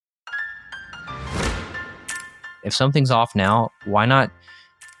If something's off now, why not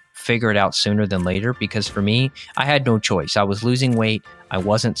figure it out sooner than later? Because for me, I had no choice. I was losing weight. I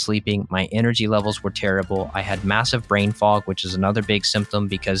wasn't sleeping. My energy levels were terrible. I had massive brain fog, which is another big symptom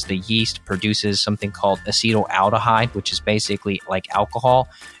because the yeast produces something called acetaldehyde, which is basically like alcohol,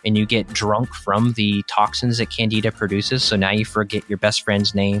 and you get drunk from the toxins that candida produces. So now you forget your best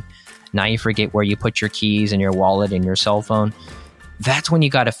friend's name. Now you forget where you put your keys and your wallet and your cell phone. That's when you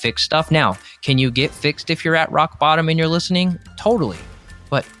got to fix stuff. Now, can you get fixed if you're at rock bottom and you're listening? Totally.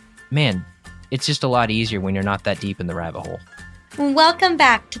 But man, it's just a lot easier when you're not that deep in the rabbit hole. Welcome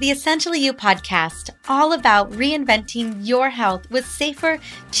back to the Essentially You podcast, all about reinventing your health with safer,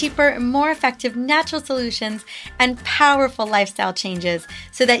 cheaper, more effective natural solutions and powerful lifestyle changes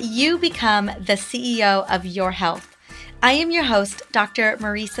so that you become the CEO of your health. I am your host, Dr.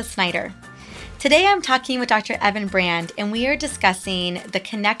 Marisa Snyder. Today I'm talking with Dr. Evan Brand, and we are discussing the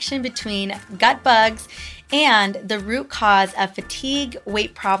connection between gut bugs and the root cause of fatigue,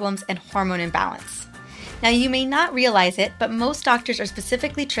 weight problems, and hormone imbalance. Now, you may not realize it, but most doctors are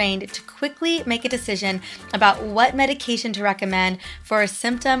specifically trained to quickly make a decision about what medication to recommend for a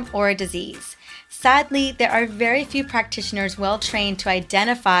symptom or a disease. Sadly, there are very few practitioners well trained to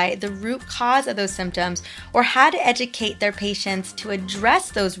identify the root cause of those symptoms or how to educate their patients to address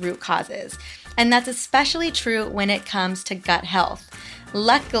those root causes. And that's especially true when it comes to gut health.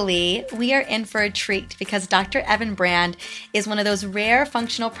 Luckily, we are in for a treat because Dr. Evan Brand is one of those rare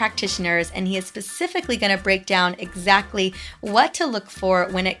functional practitioners, and he is specifically going to break down exactly what to look for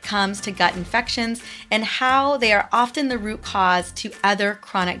when it comes to gut infections and how they are often the root cause to other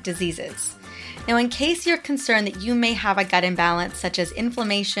chronic diseases. Now, in case you're concerned that you may have a gut imbalance, such as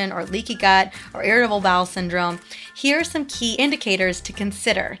inflammation or leaky gut or irritable bowel syndrome, here are some key indicators to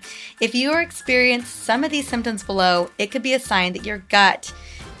consider. If you are experiencing some of these symptoms below, it could be a sign that your gut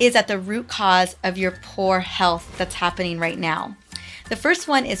is at the root cause of your poor health that's happening right now. The first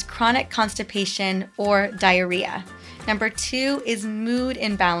one is chronic constipation or diarrhea. Number 2 is mood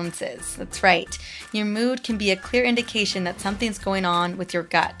imbalances. That's right. Your mood can be a clear indication that something's going on with your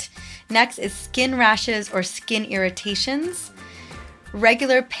gut. Next is skin rashes or skin irritations,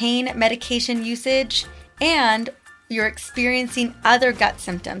 regular pain medication usage, and you're experiencing other gut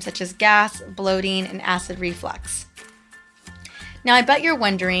symptoms such as gas, bloating, and acid reflux. Now, I bet you're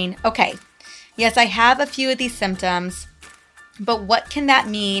wondering, okay, yes, I have a few of these symptoms, but what can that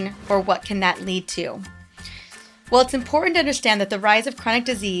mean or what can that lead to? Well, it's important to understand that the rise of chronic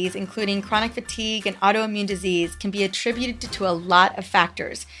disease, including chronic fatigue and autoimmune disease, can be attributed to a lot of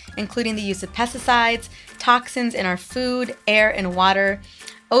factors, including the use of pesticides, toxins in our food, air, and water,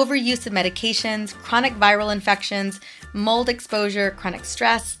 overuse of medications, chronic viral infections, mold exposure, chronic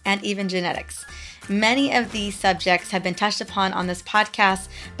stress, and even genetics. Many of these subjects have been touched upon on this podcast,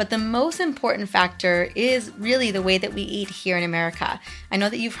 but the most important factor is really the way that we eat here in America. I know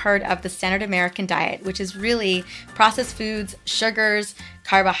that you've heard of the standard American diet, which is really processed foods, sugars,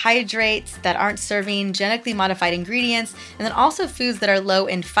 carbohydrates that aren't serving genetically modified ingredients, and then also foods that are low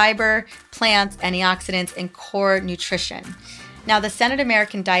in fiber, plants, antioxidants, and core nutrition. Now, the standard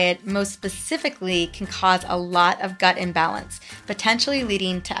American diet most specifically can cause a lot of gut imbalance, potentially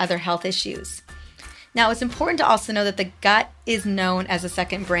leading to other health issues. Now, it's important to also know that the gut is known as a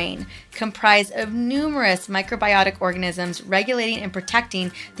second brain, comprised of numerous microbiotic organisms regulating and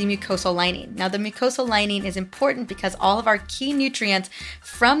protecting the mucosal lining. Now, the mucosal lining is important because all of our key nutrients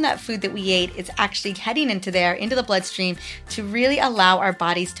from that food that we ate is actually heading into the bloodstream to really allow our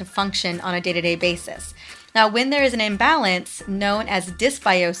bodies to function on a day-to-day basis. Now, when there is an imbalance known as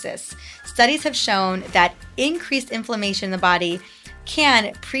dysbiosis, studies have shown that increased inflammation in the body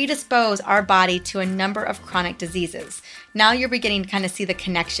can predispose our body to a number of chronic diseases. Now you're beginning to kind of see the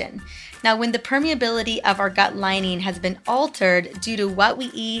connection. Now, when the permeability of our gut lining has been altered due to what we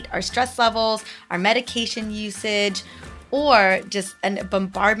eat, our stress levels, our medication usage, or just a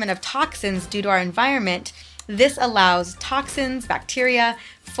bombardment of toxins due to our environment, this allows toxins, bacteria,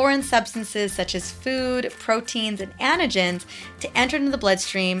 foreign substances such as food, proteins, and antigens to enter into the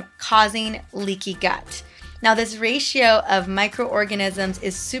bloodstream, causing leaky gut. Now, this ratio of microorganisms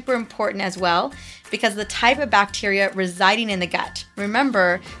is super important as well because the type of bacteria residing in the gut.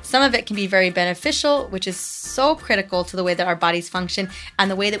 Remember, some of it can be very beneficial, which is so critical to the way that our bodies function and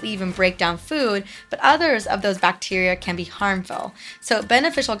the way that we even break down food, but others of those bacteria can be harmful. So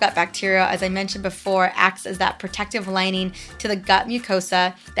beneficial gut bacteria, as I mentioned before, acts as that protective lining to the gut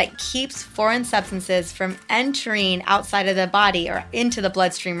mucosa that keeps foreign substances from entering outside of the body or into the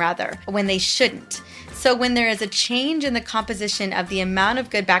bloodstream rather, when they shouldn't. So when there is a change in the composition of the amount of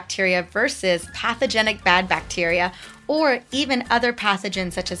good bacteria versus pathogenic bad bacteria, or even other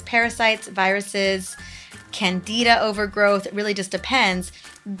pathogens such as parasites, viruses, candida overgrowth, it really just depends.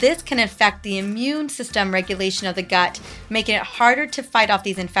 This can affect the immune system regulation of the gut, making it harder to fight off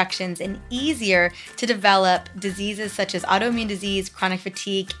these infections and easier to develop diseases such as autoimmune disease, chronic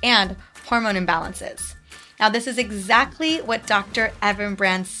fatigue, and hormone imbalances. Now, this is exactly what Dr. Evan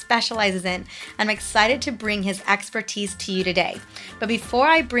Brand specializes in. I'm excited to bring his expertise to you today. But before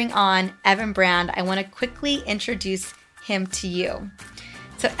I bring on Evan Brand, I want to quickly introduce him to you.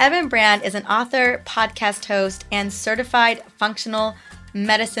 So Evan Brand is an author, podcast host, and certified functional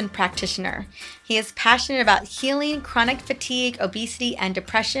medicine practitioner. He is passionate about healing chronic fatigue, obesity, and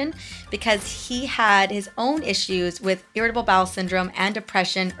depression because he had his own issues with irritable bowel syndrome and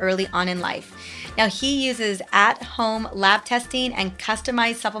depression early on in life. Now, he uses at-home lab testing and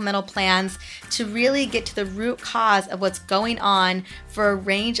customized supplemental plans to really get to the root cause of what's going on for a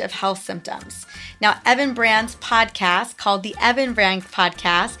range of health symptoms. Now, Evan Brand's podcast, called the Evan Brand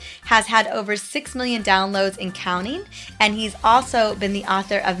Podcast, has had over 6 million downloads and counting, and he's also been the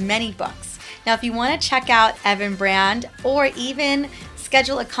author of many books. Now, if you want to check out Evan Brand or even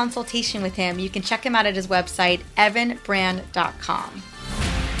schedule a consultation with him, you can check him out at his website, evanbrand.com.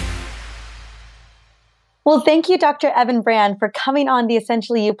 Well, thank you, Dr. Evan Brand, for coming on the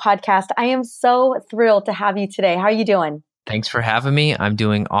Essentially You podcast. I am so thrilled to have you today. How are you doing? Thanks for having me. I'm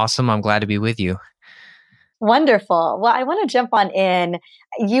doing awesome. I'm glad to be with you. Wonderful. Well, I want to jump on in.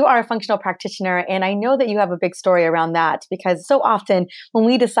 You are a functional practitioner, and I know that you have a big story around that because so often when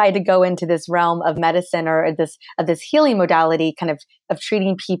we decide to go into this realm of medicine or this healing modality kind of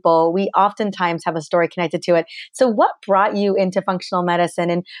treating people, we oftentimes have a story connected to it. So what brought you into functional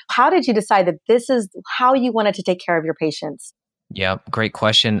medicine, and how did you decide that this is how you wanted to take care of your patients? Yeah, great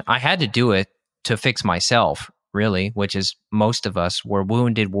question. I had to do it to fix myself, really, which is most of us were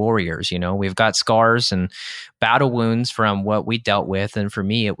wounded warriors. We've got scars and battle wounds from what we dealt with. And for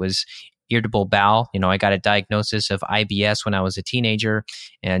me, it was irritable bowel. I got a diagnosis of IBS when I was a teenager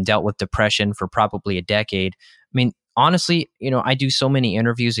and dealt with depression for probably a decade. I mean, honestly, I do so many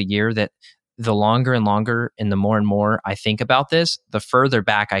interviews a year that the longer and longer and the more and more I think about this, the further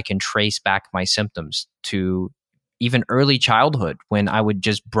back I can trace back my symptoms to even early childhood when I would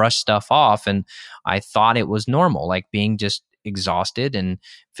just brush stuff off and I thought it was normal, like being just exhausted and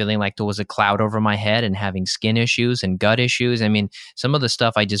feeling like there was a cloud over my head and having skin issues and gut issues. I mean, some of the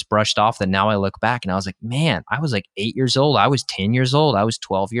stuff I just brushed off that now I look back and I was like, man, I was like 8 years old. I was 10 years old. I was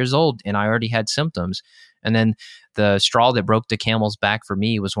 12 years old and I already had symptoms. And then the straw that broke the camel's back for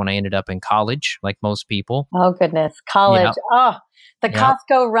me was when I ended up in college, like most people. Oh, goodness. College. Yep. Oh, the Yep.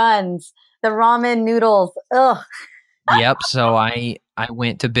 Costco runs, the ramen noodles. Ugh. Yep. So I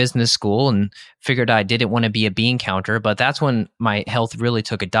went to business school and figured I didn't want to be a bean counter, but that's when my health really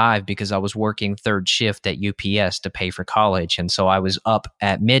took a dive because I was working third shift at UPS to pay for college. And so I was up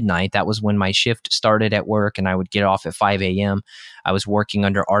at midnight. That was when my shift started at work and I would get off at 5 a.m. I was working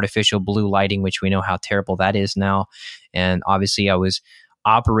under artificial blue lighting, which we know how terrible that is now. And obviously I was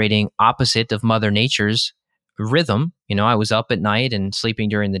operating opposite of Mother Nature's rhythm. I was up at night and sleeping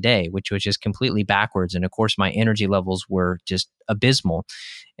during the day, which was just completely backwards. And of course, my energy levels were just abysmal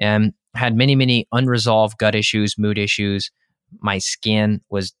and had many, many unresolved gut issues, mood issues. My skin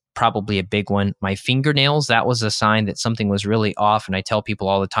was probably a big one. My fingernails, that was a sign that something was really off. And I tell people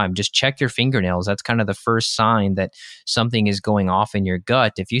all the time, just check your fingernails. That's kind of the first sign that something is going off in your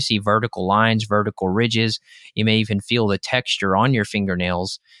gut. If you see vertical lines, vertical ridges, you may even feel the texture on your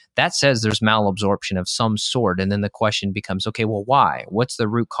fingernails. That says there's malabsorption of some sort. And then the question becomes, okay, well, why? What's the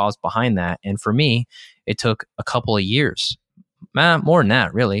root cause behind that? And for me, it took a couple of years. More than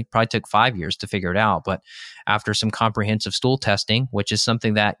that, really. Probably took 5 years to figure it out. But after some comprehensive stool testing, which is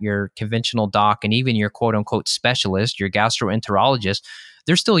something that your conventional doc and even your quote unquote specialist, your gastroenterologist,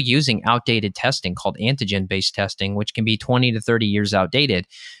 they're still using outdated testing called antigen-based testing, which can be 20 to 30 years outdated.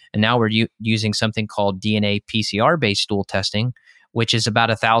 And now we're using something called DNA PCR-based stool testing, which is about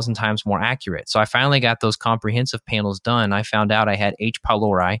 1,000 times more accurate. So I finally got those comprehensive panels done. I found out I had H.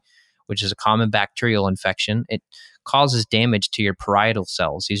 pylori, which is a common bacterial infection. It causes damage to your parietal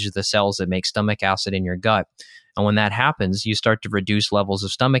cells. These are the cells that make stomach acid in your gut. And when that happens, you start to reduce levels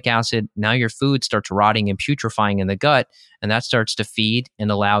of stomach acid. Now your food starts rotting and putrefying in the gut, and that starts to feed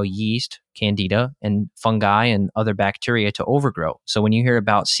and allow yeast, candida, and fungi and other bacteria to overgrow. So when you hear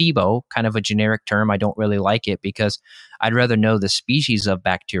about SIBO, kind of a generic term, I don't really like it because I'd rather know the species of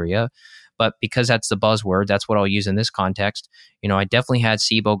bacteria. But because that's the buzzword, that's what I'll use in this context. I definitely had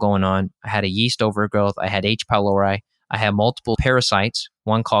SIBO going on. I had a yeast overgrowth. I had H. pylori. I had multiple parasites,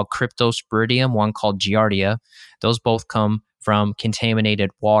 one called Cryptosporidium, one called Giardia. Those both come from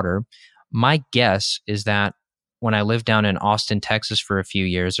contaminated water. My guess is that when I lived down in Austin, Texas for a few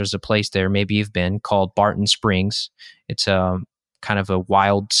years, there's a place there, maybe you've been, called Barton Springs. It's a kind of a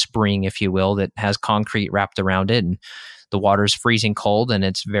wild spring, if you will, that has concrete wrapped around it. And the water is freezing cold and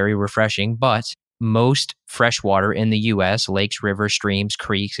it's very refreshing. But most fresh water in the US, lakes, rivers, streams,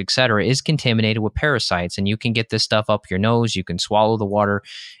 creeks, etc., is contaminated with parasites. And you can get this stuff up your nose. You can swallow the water.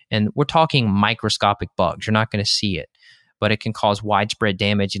 And we're talking microscopic bugs. You're not going to see it, but it can cause widespread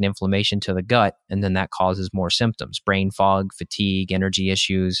damage and inflammation to the gut. And then that causes more symptoms: brain fog, fatigue, energy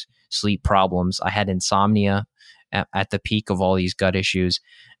issues, sleep problems. I had insomnia at the peak of all these gut issues.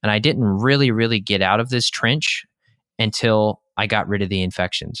 And I didn't really get out of this trench until I got rid of the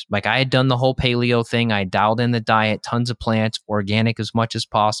infections. Like, I had done the whole paleo thing. I dialed in the diet, tons of plants, organic as much as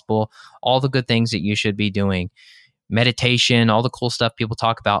possible, all the good things that you should be doing, meditation, all the cool stuff people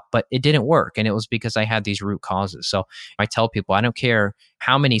talk about, but it didn't work. And it was because I had these root causes. So I tell people, I don't care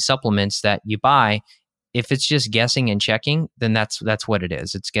how many supplements that you buy. If it's just guessing and checking, then that's what it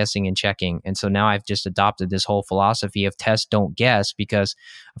is. It's guessing and checking. And so now I've just adopted this whole philosophy of test, don't guess, because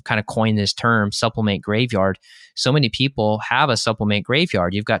I've kind of coined this term, supplement graveyard. So many people have a supplement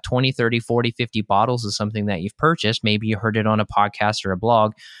graveyard. You've got 20, 30, 40, 50 bottles of something that you've purchased. Maybe you heard it on a podcast or a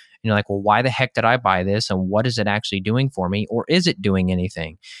blog. And you're like, well, why the heck did I buy this? And what is it actually doing for me? Or is it doing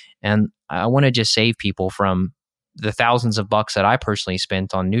anything? And I want to just save people from the thousands of bucks that I personally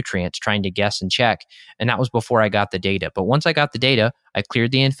spent on nutrients trying to guess and check. And that was before I got the data. But once I got the data, I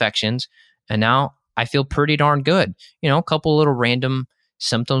cleared the infections, and now I feel pretty darn good. You know, a couple little random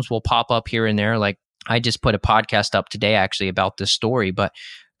symptoms will pop up here and there. Like, I just put a podcast up today actually about this story, but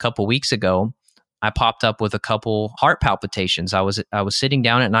a couple weeks ago, I popped up with a couple heart palpitations. I was sitting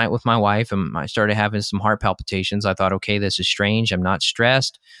down at night with my wife, and I started having some heart palpitations. I thought, okay, this is strange. I'm not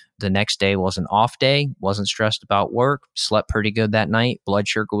stressed. The next day was an off day. Wasn't stressed about work. Slept pretty good that night. Blood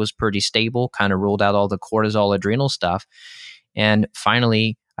sugar was pretty stable. Kind of ruled out all the cortisol, adrenal stuff. And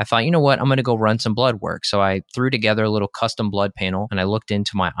finally, I thought, you know what? I'm going to go run some blood work. So I threw together a little custom blood panel, and I looked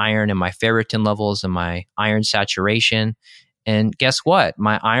into my iron and my ferritin levels and my iron saturation. And guess what?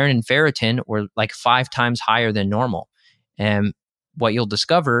 My iron and ferritin were like 5 times higher than normal. And what you'll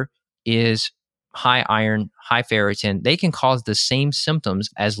discover is high iron, high ferritin, they can cause the same symptoms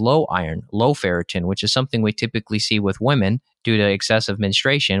as low iron, low ferritin, which is something we typically see with women due to excessive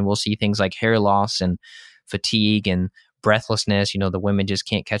menstruation. We'll see things like hair loss and fatigue and breathlessness. You know, the women just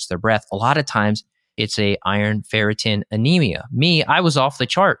can't catch their breath. A lot of times it's a iron ferritin anemia. Me, I was off the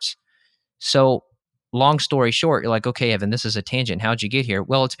charts. So long story short, you're like, okay, Evan, this is a tangent. How'd you get here?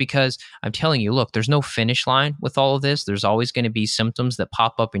 Well, it's because I'm telling you, look, there's no finish line with all of this. There's always going to be symptoms that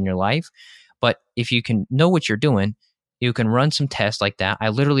pop up in your life. But if you can know what you're doing, you can run some tests like that. I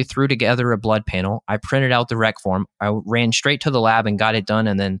literally threw together a blood panel. I printed out the rec form. I ran straight to the lab and got it done.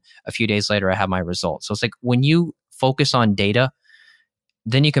 And then a few days later, I have my results. So it's like, when you focus on data,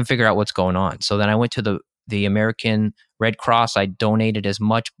 then you can figure out what's going on. So then I went to the American Red Cross. I donated as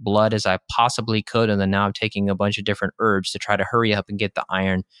much blood as I possibly could. And then now I'm taking a bunch of different herbs to try to hurry up and get the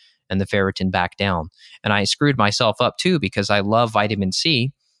iron and the ferritin back down. And I screwed myself up too, because I love vitamin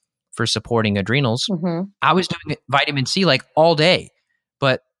C for supporting adrenals. Mm-hmm. I was doing vitamin C like all day.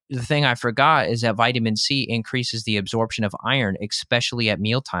 But the thing I forgot is that vitamin C increases the absorption of iron, especially at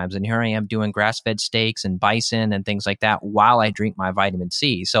meal times. And here I am doing grass-fed steaks and bison and things like that while I drink my vitamin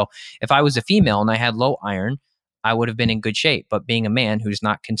C. So if I was a female and I had low iron, I would have been in good shape. But being a man who's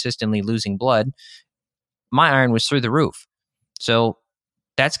not consistently losing blood, my iron was through the roof. So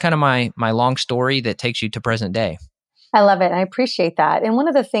that's kind of my long story that takes you to present day. I love it. I appreciate that. And one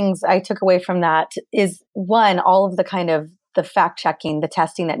of the things I took away from that is, one, all of the kind of the fact checking, the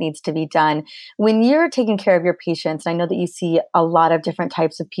testing that needs to be done. When you're taking care of your patients, I know that you see a lot of different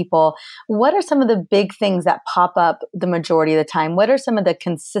types of people. What are some of the big things that pop up the majority of the time? What are some of the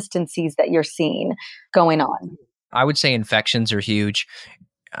consistencies that you're seeing going on? I would say infections are huge.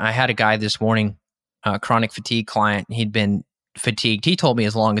 I had a guy this morning, a chronic fatigue client. He'd been fatigued. He told me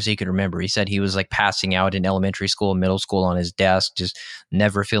as long as he could remember. He said he was like passing out in elementary school and middle school on his desk, just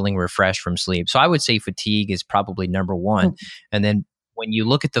never feeling refreshed from sleep. So I would say fatigue is probably number one. Mm-hmm. And then when you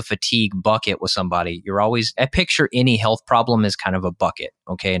look at the fatigue bucket with somebody, you're always, I picture any health problem as kind of a bucket.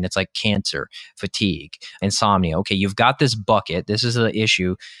 Okay. And it's like cancer, fatigue, insomnia. Okay. You've got this bucket. This is the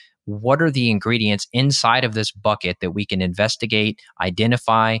issue. What are the ingredients inside of this bucket that we can investigate,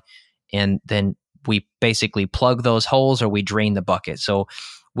 identify, and then we basically plug those holes or we drain the bucket. So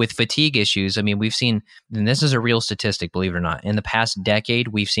with fatigue issues, I mean, we've seen, and this is a real statistic, believe it or not, in the past decade,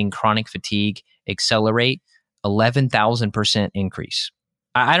 we've seen chronic fatigue accelerate 11,000% increase.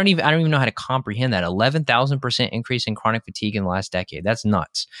 I don't even know how to comprehend that. 11,000% increase in chronic fatigue in the last decade. That's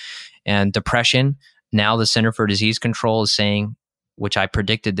nuts. And depression, Now the Center for Disease Control is saying, which I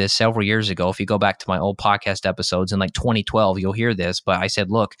predicted this several years ago. If you go back to my old podcast episodes in like 2012, you'll hear this. But I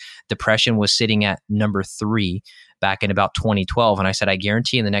said, look, depression was sitting at number 3 back in about 2012. And I said, I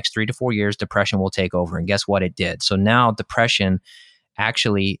guarantee in the next 3 to 4 years, depression will take over. And guess what? It did. So now depression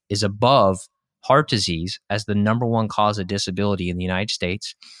actually is above heart disease as the number 1 cause of disability in the United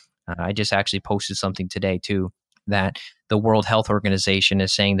States. I just actually posted something today too, that the World Health Organization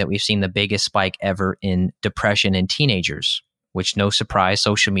is saying that we've seen the biggest spike ever in depression in teenagers, which no surprise,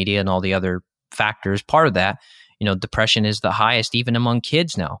 social media and all the other factors, part of that, depression is the highest even among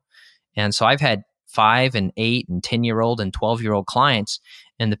kids now. And so I've had 5 and 8 and 10-year-old and 12-year-old clients,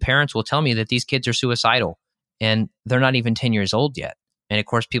 and the parents will tell me that these kids are suicidal and they're not even 10 years old yet. And of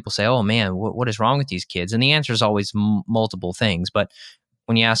course, people say, oh man, what is wrong with these kids? And the answer is always multiple things. But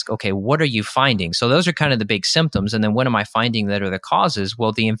when you ask, okay, what are you finding? So those are kind of the big symptoms. And then what am I finding that are the causes?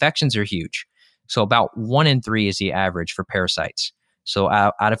 Well, the infections are huge. So about 1 in 3 is the average for parasites. So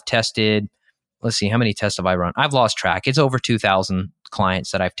out of tested, let's see, how many tests have I run? I've lost track. It's over 2,000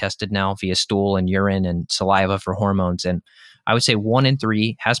 clients that I've tested now via stool and urine and saliva for hormones. And I would say 1 in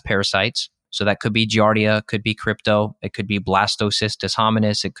 3 has parasites. So that could be Giardia, could be Crypto, it could be Blastocystis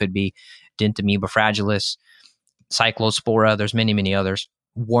hominis, it could be Dentamoeba fragilis, Cyclospora. There's many, many others.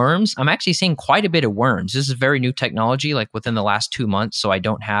 Worms, I'm actually seeing quite a bit of worms. This is very new technology, like within the last 2 months. So I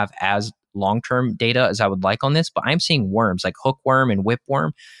don't have as long-term data as I would like on this, but I'm seeing worms like hookworm and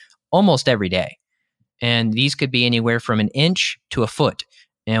whipworm almost every day. And these could be anywhere from an inch to a foot.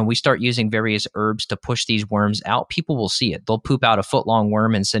 And we start using various herbs to push these worms out. People will see it. They'll poop out a foot-long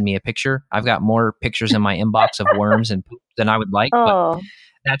worm and send me a picture. I've got more pictures in my inbox of worms and poop than I would like, but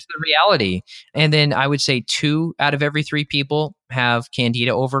that's the reality. And then I would say 2 out of every 3 people have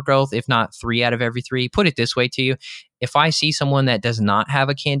candida overgrowth, if not 3 out of every 3. Put it this way to you. If I see someone that does not have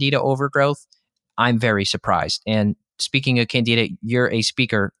a candida overgrowth, I'm very surprised. And speaking of candida, you're a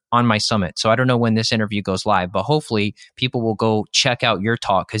speaker on my summit. So I don't know when this interview goes live, but hopefully people will go check out your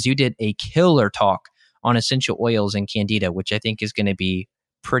talk because you did a killer talk on essential oils and candida, which I think is going to be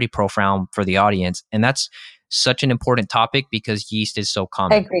pretty profound for the audience. And that's such an important topic because yeast is so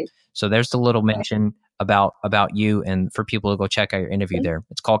common. I agree. So there's the little mention about you and for people to go check out your interview there.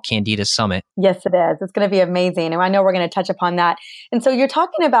 It's called Candida Summit. Yes, it is. It's going to be amazing. And I know we're going to touch upon that. And so you're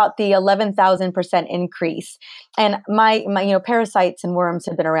talking about the 11,000% increase. And my parasites and worms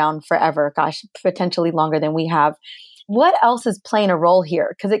have been around forever. Gosh, potentially longer than we have. What else is playing a role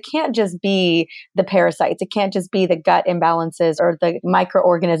here? Because it can't just be the parasites. It can't just be the gut imbalances or the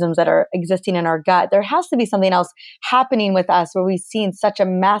microorganisms that are existing in our gut. There has to be something else happening with us where we've seen such a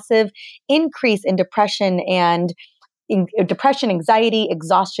massive increase in depression and anxiety,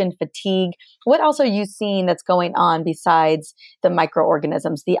 exhaustion, fatigue. What else are you seeing that's going on besides the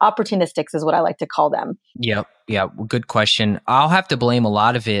microorganisms? The opportunistics is what I like to call them. Yeah. Good question. I'll have to blame a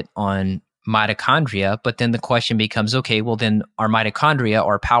lot of it on mitochondria, but then the question becomes, okay, well then our mitochondria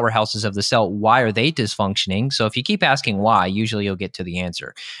are powerhouses of the cell. Why are they dysfunctioning? So if you keep asking why, usually you'll get to the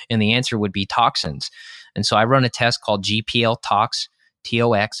answer. And the answer would be toxins. And so I run a test called GPL Tox,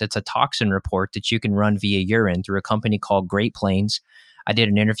 TOX. It's a toxin report that you can run via urine through a company called Great Plains. I did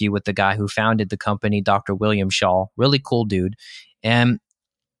an interview with the guy who founded the company, Dr. William Shaw, really cool dude. And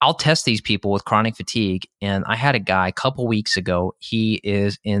I'll test these people with chronic fatigue. And I had a guy a couple weeks ago. He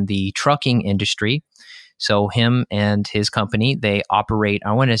is in the trucking industry. So him and his company, they operate,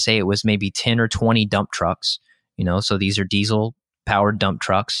 I want to say it was maybe 10 or 20 dump trucks. So these are diesel powered dump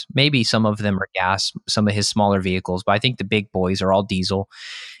trucks. Maybe some of them are gas, some of his smaller vehicles, but I think the big boys are all diesel.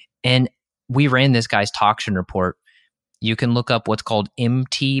 And we ran this guy's toxin report. You can look up what's called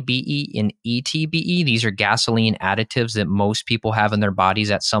MTBE and ETBE. These are gasoline additives that most people have in their bodies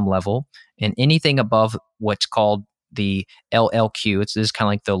at some level. And anything above what's called the LLQ, this is kind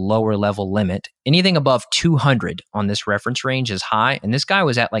of like the lower level limit. Anything above 200 on this reference range is high. And this guy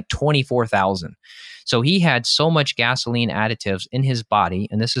was at like 24,000. So he had so much gasoline additives in his body.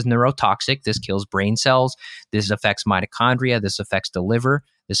 And this is neurotoxic. This kills brain cells. This affects mitochondria. This affects the liver.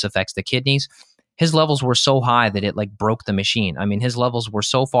 This affects the kidneys. His levels were so high that it like broke the machine. I mean, his levels were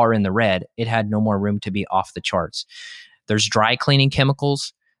so far in the red, it had no more room to be off the charts. There's dry cleaning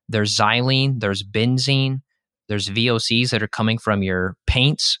chemicals. There's xylene. There's benzene. There's VOCs that are coming from your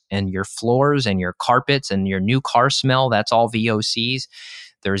paints and your floors and your carpets and your new car smell. That's all VOCs.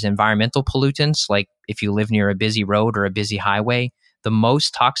 There's environmental pollutants, like if you live near a busy road or a busy highway. The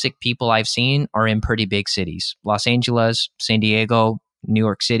most toxic people I've seen are in pretty big cities. Los Angeles, San Diego, New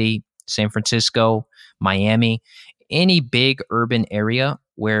York City, San Francisco, Miami, any big urban area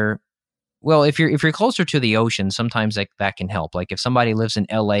where Well, if you're closer to the ocean, sometimes that can help. Like if somebody lives in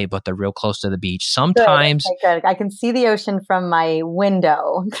LA but they're real close to the beach, Good. sometimes Okay, good. I can see the ocean from my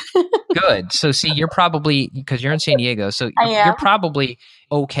window. good. So see, you're probably because you're in San Diego, so I you're am, probably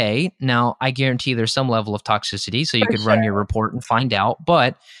okay. Now, I guarantee there's some level of toxicity, so you for could run your sure. report and find out.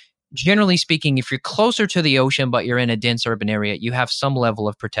 But generally speaking, if you're closer to the ocean but you're in a dense urban area, you have some level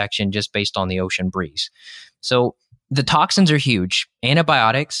of protection just based on the ocean breeze. So the toxins are huge.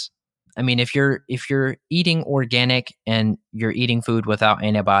 Antibiotics. I mean, if you're eating organic and you're eating food without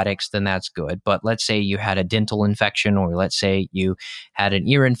antibiotics, then that's good. But let's say you had a dental infection, or let's say you had an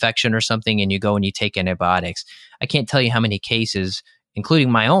ear infection or something, and you go and you take antibiotics. I can't tell you how many cases,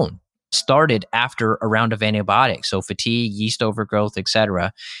 including my own, started after a round of antibiotics. So fatigue, yeast overgrowth,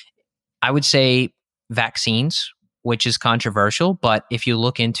 etc. I would say vaccines, which is controversial, but if you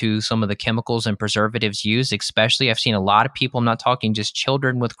look into some of the chemicals and preservatives used, especially, I've seen a lot of people, I'm not talking just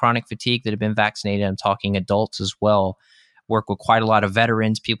children with chronic fatigue that have been vaccinated, I'm talking adults as well. Work with quite a lot of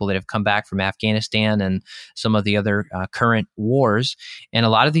veterans, people that have come back from Afghanistan and some of the other current wars. And a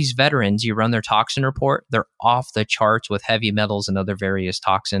lot of these veterans, you run their toxin report, they're off the charts with heavy metals and other various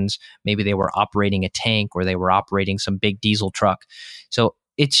toxins. Maybe they were operating a tank or they were operating some big diesel truck. So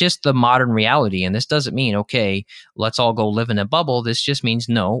it's just the modern reality. And this doesn't mean, okay, let's all go live in a bubble. This just means,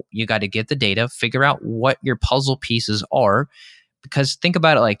 no, you got to get the data, figure out what your puzzle pieces are. Because think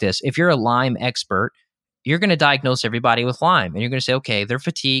about it like this. If you're a Lyme expert, you're going to diagnose everybody with Lyme and you're going to say, okay, their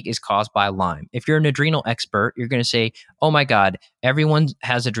fatigue is caused by Lyme. If you're an adrenal expert, you're going to say, oh my God, everyone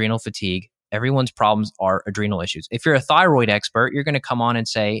has adrenal fatigue. Everyone's problems are adrenal issues. If you're a thyroid expert, you're going to come on and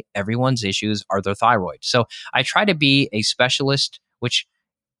say everyone's issues are their thyroid. So I try to be a specialist, which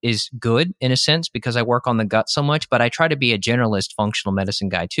is good in a sense because I work on the gut so much, but I try to be a generalist functional medicine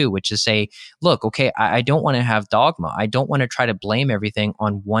guy too, which is say, look, okay, I don't want to have dogma. I don't want to try to blame everything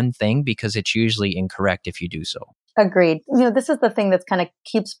on one thing because it's usually incorrect if you do so. Agreed. This is the thing that's kind of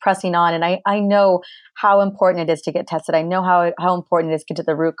keeps pressing on. And I know how important it is to get tested. I know how important it is to get to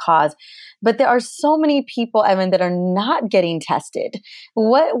the root cause. But there are so many people, Evan, that are not getting tested.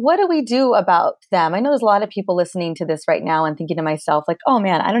 What do we do about them? I know there's a lot of people listening to this right now and thinking to myself, like, oh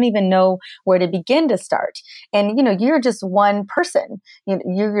man, I don't even know where to begin to start. And, you're just one person.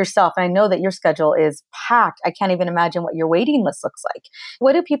 You're yourself. And I know that your schedule is packed. I can't even imagine what your waiting list looks like.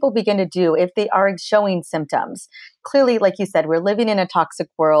 What do people begin to do if they are showing symptoms? Clearly, like you said, we're living in a toxic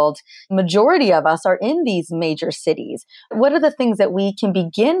world. Majority of us are in these major cities. What are the things that we can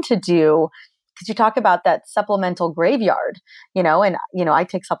begin to do? Because you talk about that supplemental graveyard, I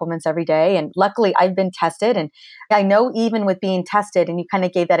take supplements every day. And luckily I've been tested. And I know even with being tested, and you kind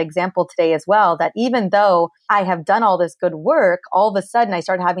of gave that example today as well, that even though I have done all this good work, all of a sudden I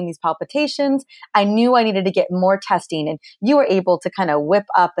started having these palpitations. I knew I needed to get more testing. And you were able to kind of whip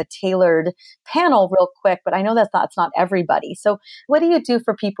up a tailored panel real quick. But I know that's not everybody. So what do you do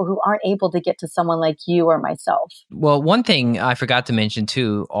for people who aren't able to get to someone like you or myself? Well, one thing I forgot to mention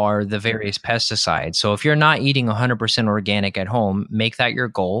too are the various pesticides. So if you're not eating 100% organic at home, make that your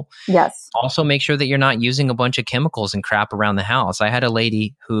goal. Yes. Also, make sure that you're not using a bunch of chemicals and crap around the house. I had a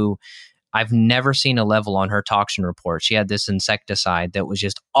lady who I've never seen a level on her toxin report. She had this insecticide that was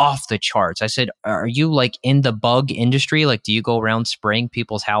just off the charts. I said, are you like in the bug industry? Like, do you go around spraying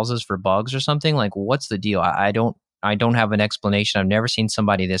people's houses for bugs or something? Like, what's the deal? I don't have an explanation. I've never seen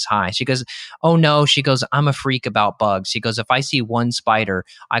somebody this high. She goes, oh no. She goes, I'm a freak about bugs. She goes, if I see one spider,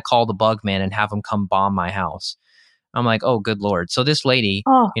 I call the bug man and have him come bomb my house. I'm like, oh, good Lord. So this lady,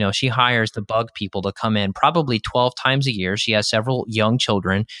 she hires the bug people to come in probably 12 times a year. She has several young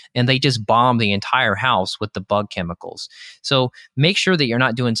children and they just bomb the entire house with the bug chemicals. So make sure that you're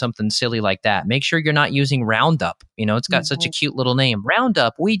not doing something silly like that. Make sure you're not using Roundup. It's got such a cute little name,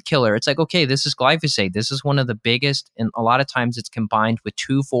 Roundup, weed killer. It's like, okay, this is glyphosate. This is one of the biggest. And a lot of times it's combined with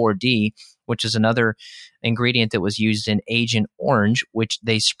 2,4-D, which is another ingredient that was used in Agent Orange, which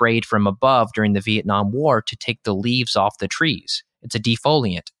they sprayed from above during the Vietnam War to take the leaves off the trees. It's a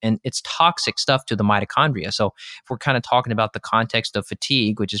defoliant and it's toxic stuff to the mitochondria. So if we're kind of talking about the context of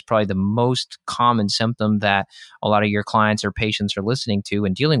fatigue, which is probably the most common symptom that a lot of your clients or patients are listening to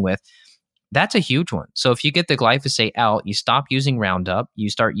and dealing with, that's a huge one. So if you get the glyphosate out, you stop using Roundup, you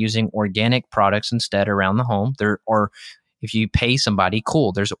start using organic products instead around the home. Or if you pay somebody,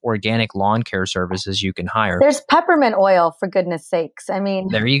 cool, there's organic lawn care services you can hire. There's peppermint oil, for goodness sakes. I mean,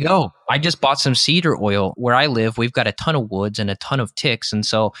 there you go. I just bought some cedar oil. Where I live, we've got a ton of woods and a ton of ticks. And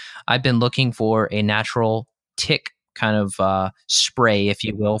so I've been looking for a natural tick kind of spray, if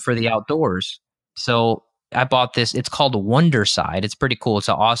you will, for the outdoors. So I bought this. It's called Wonder Side. It's pretty cool. It's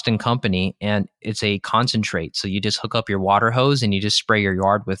an Austin company and it's a concentrate. So you just hook up your water hose and you just spray your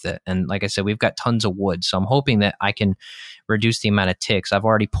yard with it. And like I said, we've got tons of wood. So I'm hoping that I can reduce the amount of ticks. I've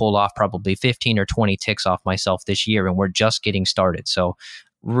already pulled off probably 15 or 20 ticks off myself this year and we're just getting started. So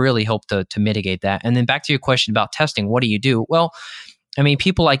really hope to mitigate that. And then back to your question about testing, what do you do? Well, I mean,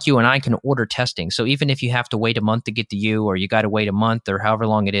 people like you and I can order testing. So even if you have to wait a month to get to you, or you got to wait a month or however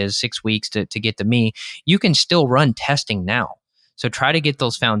long it is, 6 weeks to get to me, you can still run testing now. So try to get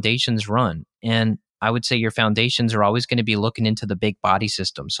those foundations run. And I would say your foundations are always going to be looking into the big body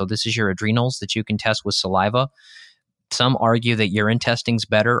system. So this is your adrenals that you can test with saliva. Some argue that urine testing's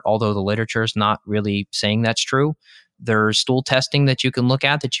better, although the literature is not really saying that's true. There's stool testing that you can look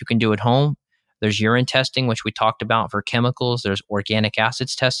at that you can do at home. There's urine testing, which we talked about for chemicals. There's organic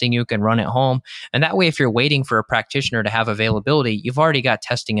acids testing you can run at home. And that way, if you're waiting for a practitioner to have availability, you've already got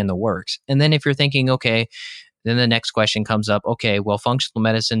testing in the works. And then if you're thinking, okay, then the next question comes up, okay, well, functional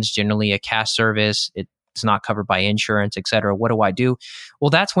medicine is generally a cash service. It's not covered by insurance, et cetera. What do I do? Well,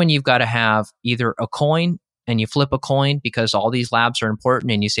 that's when you've got to have either a coin and you flip a coin because all these labs are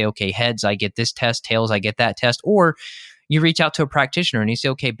important and you say, okay, heads, I get this test, tails, I get that test, or you reach out to a practitioner and you say,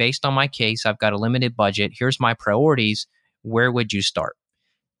 okay, based on my case, I've got a limited budget. Here's my priorities. Where would you start?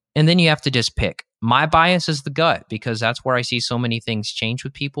 And then you have to just pick. My bias is the gut because that's where I see so many things change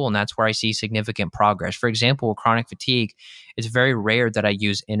with people and that's where I see significant progress. For example, with chronic fatigue, it's very rare that I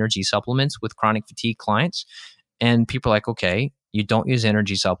use energy supplements with chronic fatigue clients. And people are like, okay, you don't use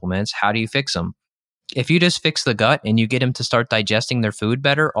energy supplements. How do you fix them? If you just fix the gut and you get them to start digesting their food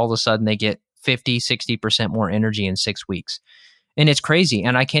better, all of a sudden they get 50, 60% more energy in 6 weeks. And it's crazy.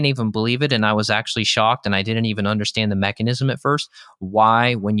 And I can't even believe it. And I was actually shocked and I didn't even understand the mechanism at first.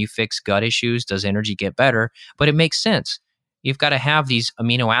 Why, when you fix gut issues, does energy get better? But it makes sense. You've got to have these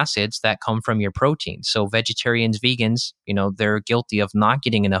amino acids that come from your protein. So vegetarians, vegans, they're guilty of not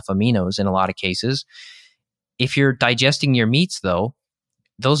getting enough aminos in a lot of cases. If you're digesting your meats, though,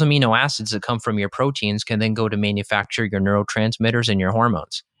 those amino acids that come from your proteins can then go to manufacture your neurotransmitters and your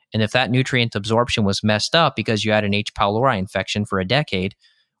hormones. And if that nutrient absorption was messed up because you had an H. pylori infection for a decade,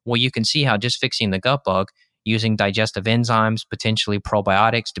 well, you can see how just fixing the gut bug, using digestive enzymes, potentially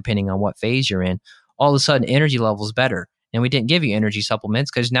probiotics, depending on what phase you're in, all of a sudden energy levels better. And we didn't give you energy supplements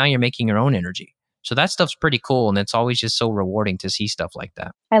because now you're making your own energy. So that stuff's pretty cool. And it's always just so rewarding to see stuff like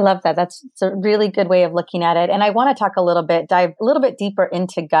that. I love that. That's a really good way of looking at it. And I want to talk dive a little bit deeper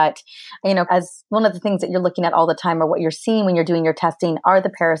into gut. As one of the things that you're looking at all the time or what you're seeing when you're doing your testing are the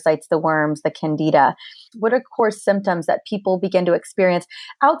parasites, the worms, the candida. What are core symptoms that people begin to experience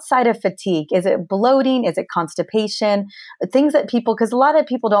outside of fatigue? Is it bloating? Is it constipation? Things that because a lot of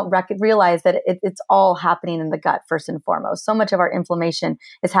people don't realize that it's all happening in the gut first and foremost. So much of our inflammation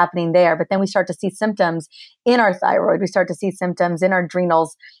is happening there, but then we start to see symptoms in our thyroid. We start to see symptoms in our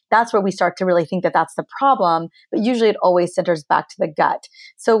adrenals. That's where we start to really think that that's the problem. But usually it always centers back to the gut.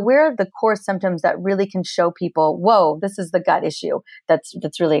 So where are the core symptoms that really can show people, whoa, this is the gut issue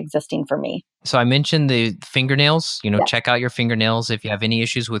that's really existing for me? So I mentioned the fingernails, Yes. Check out your fingernails. If you have any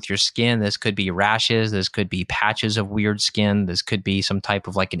issues with your skin, this could be rashes. This could be patches of weird skin. This could be some type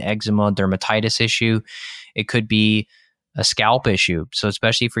of like an eczema, dermatitis issue. It could be a scalp issue. So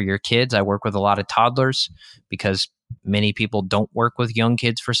especially for your kids, I work with a lot of toddlers because many people don't work with young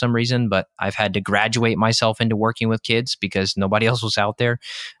kids for some reason, but I've had to graduate myself into working with kids because nobody else was out there.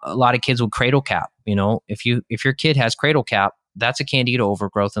 A lot of kids with cradle cap, if your kid has cradle cap, that's a candida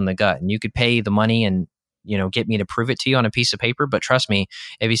overgrowth in the gut. And you could pay the money and, get me to prove it to you on a piece of paper. But trust me,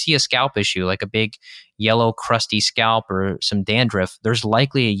 if you see a scalp issue, like a big yellow crusty scalp or some dandruff, there's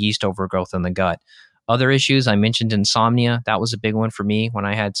likely a yeast overgrowth in the gut. Other issues, I mentioned insomnia. That was a big one for me when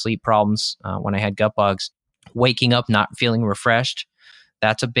I had sleep problems, when I had gut bugs. Waking up, not feeling refreshed.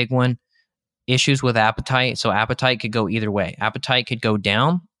 That's a big one. Issues with appetite. So appetite could go either way. Appetite could go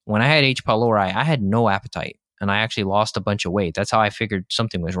down. When I had H. pylori, I had no appetite. And I actually lost a bunch of weight. That's how I figured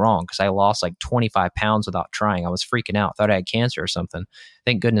something was wrong because I lost like 25 pounds without trying. I was freaking out. Thought I had cancer or something.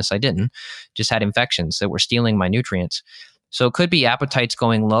 Thank goodness I didn't. Just had infections that were stealing my nutrients. So it could be appetite's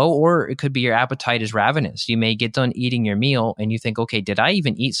going low, or it could be your appetite is ravenous. You may get done eating your meal and you think, okay, did I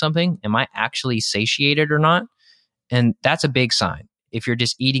even eat something? Am I actually satiated or not? And that's a big sign. If you're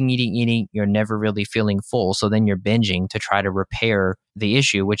just eating, you're never really feeling full. So then you're binging to try to repair the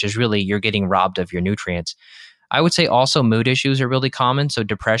issue, which is really you're getting robbed of your nutrients. I would say also mood issues are really common. So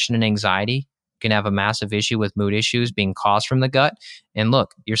depression and anxiety can have a massive issue with mood issues being caused from the gut. And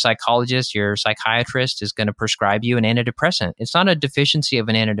look, your psychologist, your psychiatrist is going to prescribe you an antidepressant. It's not a deficiency of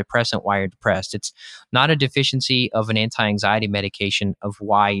an antidepressant why you're depressed. It's not a deficiency of an anti-anxiety medication of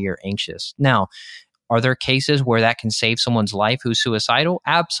why you're anxious. Now, Are there cases where that can save someone's life who's suicidal?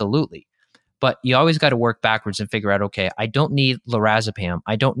 Absolutely. But you always got to work backwards and figure out, okay, I don't need lorazepam.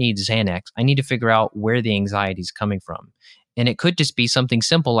 I don't need Xanax. I need to figure out where the anxiety is coming from. And it could just be something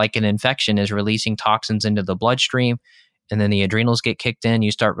simple like an infection is releasing toxins into the bloodstream, and then the adrenals get kicked in.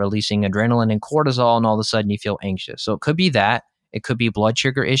 You start releasing adrenaline and cortisol, and all of a sudden you feel anxious. So it could be that. It could be blood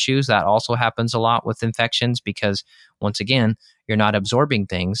sugar issues. That also happens a lot with infections because, once again, you're not absorbing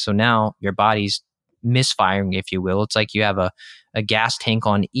things. So now your body's misfiring, if you will. It's like you have a gas tank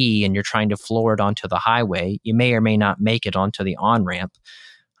on E and you're trying to floor it onto the highway. You may or may not make it onto the on-ramp.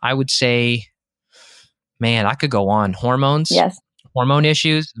 I would say, man, I could go on. Hormones. Yes. Hormone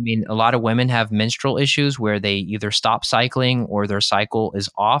issues. I mean, a lot of women have menstrual issues where they either stop cycling or their cycle is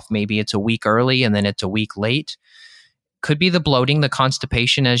off. Maybe it's a week early and then it's a week late. Could be the bloating, the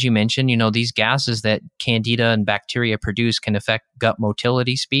constipation, as you mentioned. You know, these gases that candida and bacteria produce can affect gut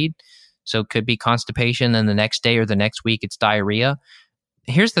motility speed. So it could be constipation, and the next day or the next week it's diarrhea.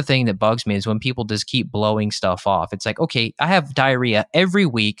 Here's the thing that bugs me is when people just keep blowing stuff off. It's like, okay, I have diarrhea every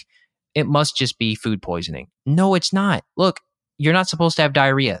week. It must just be food poisoning. No, it's not. Look, you're not supposed to have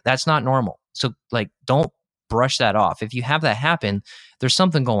diarrhea. That's not normal. So like, don't brush that off. If you have that happen, there's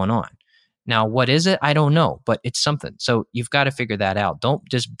something going on. Now, what is it? I don't know, but it's something. So you've got to figure that out. Don't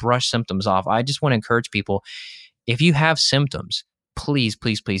just brush symptoms off. I just want to encourage people, if you have symptoms, please,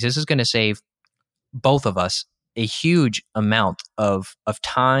 please, please, this is going to save both of us a huge amount of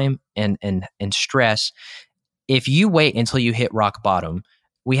time and stress. If you wait until you hit rock bottom,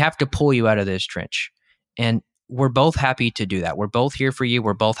 we have to pull you out of this trench. And we're both happy to do that. We're both here for you.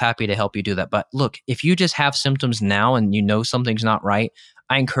 We're both happy to help you do that. But look, if you just have symptoms now and you know something's not right,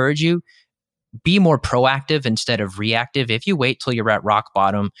 I encourage you, be more proactive instead of reactive. If you wait till you're at rock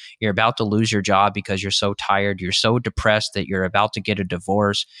bottom, you're about to lose your job because you're so tired, you're so depressed that you're about to get a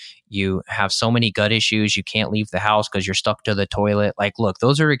divorce, you have so many gut issues, you can't leave the house because you're stuck to the toilet. Like, look,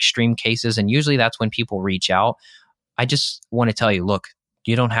 those are extreme cases, and usually that's when people reach out. I just want to tell you, look,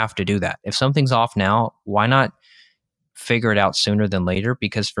 you don't have to do that. If something's off now, why not figure it out sooner than later?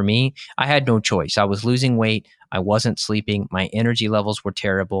 Because for me, I had no choice. I was losing weight. I wasn't sleeping. My energy levels were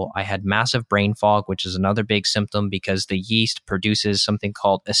terrible. I had massive brain fog, which is another big symptom because the yeast produces something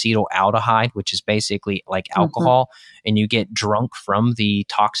called acetaldehyde, which is basically like alcohol, and you get drunk from the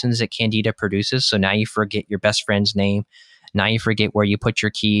toxins that candida produces. So now you forget your best friend's name. Now you forget where you put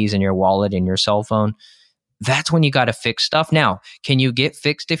your keys and your wallet and your cell phone. That's when you got to fix stuff. Now, can you get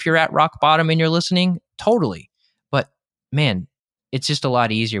fixed if you're at rock bottom and you're listening? Totally. But man, it's just a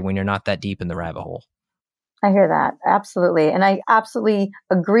lot easier when you're not that deep in the rabbit hole. I hear that. Absolutely. And I absolutely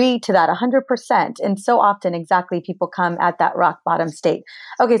agree to that 100%. And so often exactly people come at that rock bottom state.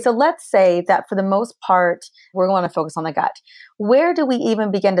 Okay. So let's say that for the most part, we're going to focus on the gut. Where do we even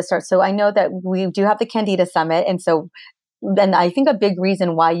begin to start? So I know that we do have the Candida Summit. And so then I think a big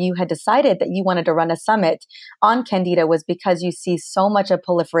reason why you had decided that you wanted to run a summit on Candida was because you see so much a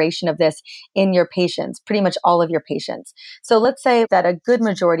proliferation of this in your patients, pretty much all of your patients. So let's say that a good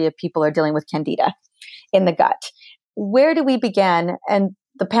majority of people are dealing with Candida in the gut. Where do we begin? And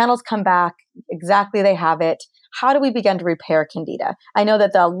the panels come back exactly, they have it. How do we begin to repair Candida? I know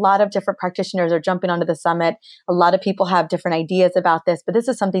that a lot of different practitioners are jumping onto the summit. A lot of people have different ideas about this, but this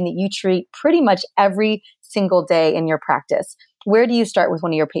is something that you treat pretty much every single day in your practice. Where do you start with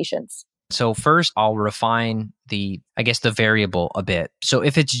one of your patients? So first, I'll refine the variable a bit. So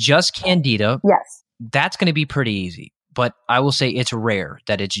if it's just Candida, yes, that's going to be pretty easy. But I will say it's rare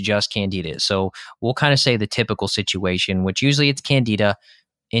that it's just Candida. So we'll kind of say the typical situation, which usually it's Candida,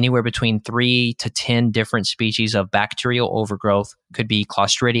 anywhere between 3 to 10 different species of bacterial overgrowth. Could be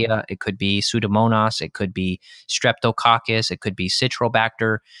Clostridia, it could be Pseudomonas, it could be Streptococcus, it could be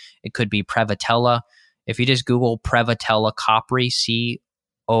Citrobacter, it could be Prevotella. If you just Google Prevotella copri,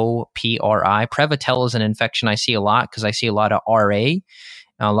 COPRI, Prevotella is an infection I see a lot because I see a lot of RA,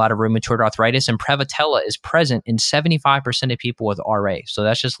 a lot of rheumatoid arthritis, and Prevotella is present in 75% of people with RA. So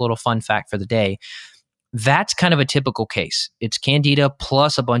that's just a little fun fact for the day. That's kind of a typical case. It's Candida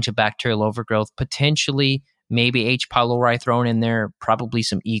plus a bunch of bacterial overgrowth, potentially maybe H. pylori thrown in there, probably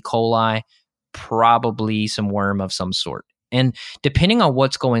some E. coli, probably some worm of some sort. And depending on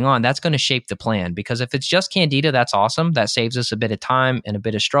what's going on, that's going to shape the plan. Because if it's just Candida, that's awesome. That saves us a bit of time and a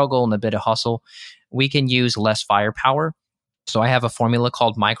bit of struggle and a bit of hustle. We can use less firepower. So I have a formula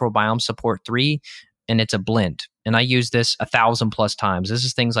called Microbiome Support 3, and it's a blend. And I use this 1,000 plus times. This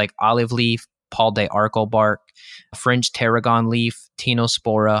is things like olive leaf, Paul de Arco bark, French tarragon leaf,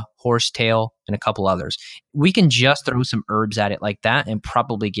 Tinospora, horsetail, and a couple others. We can just throw some herbs at it like that and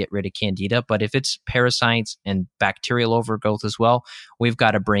probably get rid of candida. But if it's parasites and bacterial overgrowth as well, we've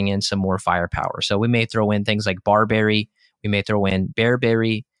got to bring in some more firepower. So we may throw in things like barberry, we may throw in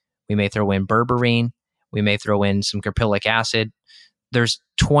bearberry, we may throw in berberine, we may throw in some caprylic acid. There's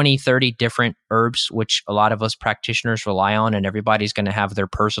 20, 30 different herbs, which a lot of us practitioners rely on, and everybody's going to have their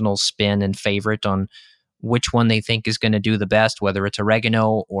personal spin and favorite on which one they think is going to do the best, whether it's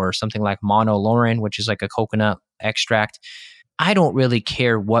oregano or something like monolaurin, which is like a coconut extract. I don't really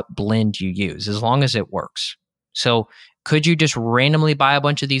care what blend you use as long as it works. So could you just randomly buy a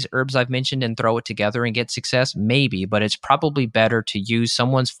bunch of these herbs I've mentioned and throw it together and get success? Maybe, but it's probably better to use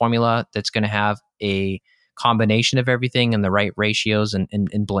someone's formula that's going to have a combination of everything and the right ratios and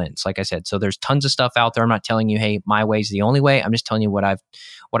blends, like I said. So there's tons of stuff out there. I'm not telling you, hey, my way is the only way. I'm just telling you what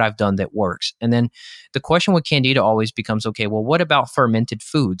I've done that works. And then the question with candida always becomes, okay, well, what about fermented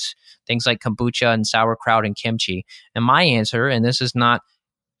foods? Things like kombucha and sauerkraut and kimchi. And my answer, and this is not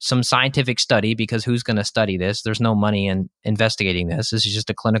some scientific study, because who's going to study this? There's no money in investigating this. This is just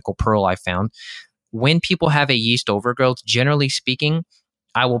a clinical pearl I found. When people have a yeast overgrowth, generally speaking,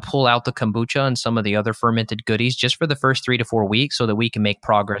 I will pull out the kombucha and some of the other fermented goodies just for the first 3 to 4 weeks so that we can make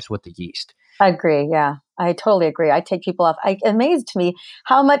progress with the yeast. I agree. Yeah, I totally agree. I take people off. It amazed me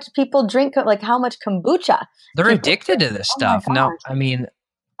how much people drink, like how much kombucha. They're addicted to this stuff. No, I mean,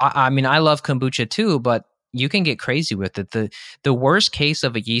 I love kombucha too, but you can get crazy with it. The worst case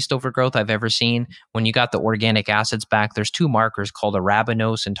of a yeast overgrowth I've ever seen, when you got the organic acids back, there's 2 markers called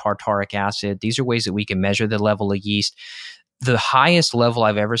arabinose and tartaric acid. These are ways that we can measure the level of yeast. The highest level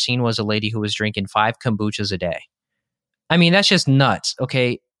I've ever seen was a lady who was drinking 5 kombuchas a day. I mean, that's just nuts.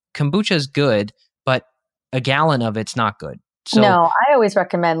 Okay, kombucha is good, but a gallon of it's not good. So no, I always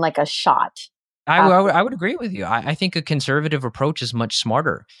recommend like a shot. I would agree with you. I think a conservative approach is much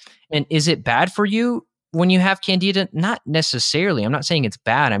smarter. And is it bad for you when you have candida? Not necessarily. I'm not saying it's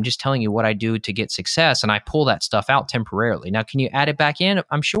bad. I'm just telling you what I do to get success, and I pull that stuff out temporarily. Now, can you add it back in?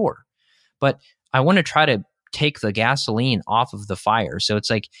 I'm sure. But I want to try to take the gasoline off of the fire. So it's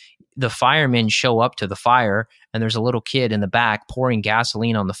like the firemen show up to the fire and there's a little kid in the back pouring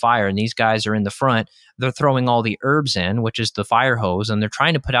gasoline on the fire, and these guys are in the front. They're throwing all the herbs in, which is the fire hose, and they're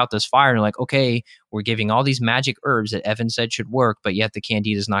trying to put out this fire, and they're like, okay, we're giving all these magic herbs that Evan said should work, but yet the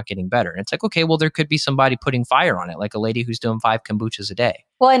candida is not getting better. And it's like, okay, well, there could be somebody putting fire on it, like a lady who's doing 5 kombuchas a day.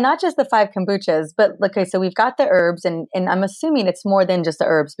 Well, and not just the 5 kombuchas, but okay, so we've got the herbs, and I'm assuming it's more than just the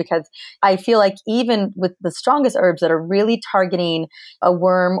herbs, because I feel like even with the strongest herbs that are really targeting a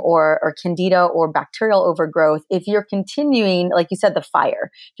worm or candida or bacterial overgrowth, if you're continuing, like you said, the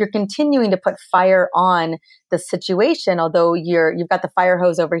fire, if you're continuing to put fire on the situation, although you've got the fire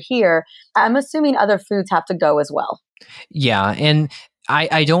hose over here, I'm assuming other foods have to go as well. Yeah, and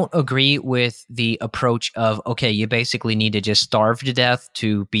I don't agree with the approach of, okay, you basically need to just starve to death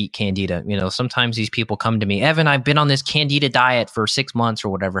to beat candida. You know, sometimes these people come to me, Evan, I've been on this candida diet for 6 months or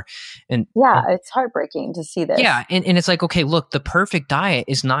whatever. And yeah, it's heartbreaking to see this. Yeah. And it's like, okay, look, the perfect diet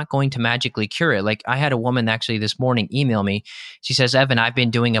is not going to magically cure it. Like I had a woman actually this morning email me. She says, Evan, I've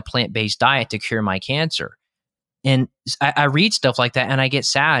been doing a plant-based diet to cure my cancer. And I read stuff like that and I get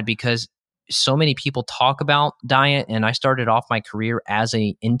sad because so many people talk about diet, and I started off my career as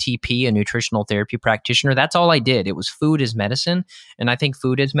a NTP, a nutritional therapy practitioner. That's all I did. It was food is medicine, and I think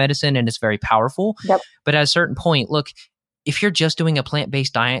food is medicine, and it's very powerful. Yep. But at a certain point, look, if you're just doing a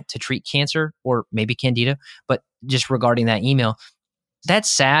plant-based diet to treat cancer or maybe candida, but just regarding that email,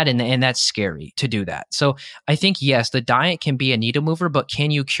 that's sad and that's scary to do that. So I think, yes, the diet can be a needle mover, but can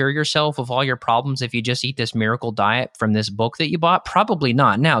you cure yourself of all your problems if you just eat this miracle diet from this book that you bought? Probably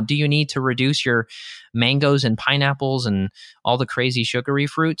not. Now, do you need to reduce your mangoes and pineapples and all the crazy sugary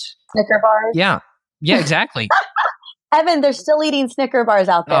fruits? Snicker bars? Yeah, exactly. Evan, they're still eating Snicker bars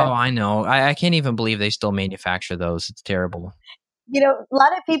out there. Oh, I know. I can't even believe they still manufacture those. It's terrible. You know, a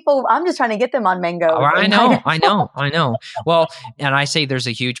lot of people, I'm just trying to get them on mango. Oh, I know. Well, and I say there's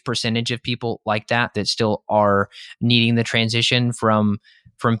a huge percentage of people like that still are needing the transition from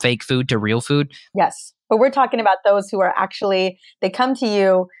fake food to real food. Yes. But we're talking about those who are actually, they come to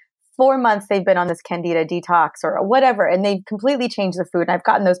you 4 months, they've been on this candida detox or whatever, and they've completely changed the food. And I've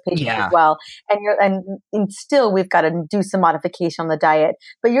gotten those patients as well. And still we've got to do some modification on the diet.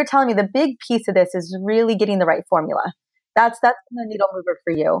 But you're telling me the big piece of this is really getting the right formula. That's the needle mover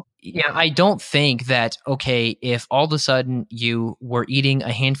for you. Yeah, I don't think that, okay, if all of a sudden you were eating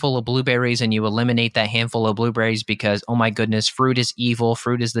a handful of blueberries and you eliminate that handful of blueberries because, oh my goodness, fruit is evil,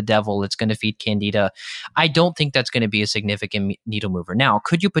 fruit is the devil, it's going to feed candida. I don't think that's going to be a significant needle mover. Now,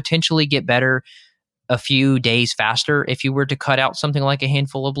 could you potentially get better a few days faster if you were to cut out something like a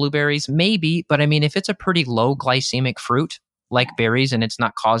handful of blueberries? Maybe, but I mean, if it's a pretty low glycemic fruit like berries and it's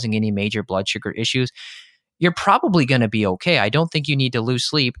not causing any major blood sugar issues, you're probably going to be okay. I don't think you need to lose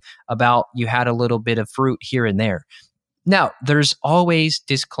sleep about you had a little bit of fruit here and there. Now, there's always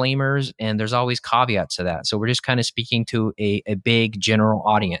disclaimers and there's always caveats to that. So we're just kind of speaking to a big general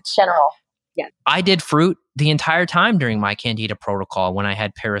audience. General. Yeah. I did fruit the entire time during my candida protocol when I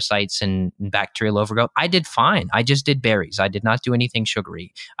had parasites and bacterial overgrowth. I did fine. I just did berries. I did not do anything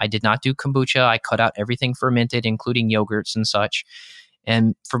sugary. I did not do kombucha. I cut out everything fermented, including yogurts and such.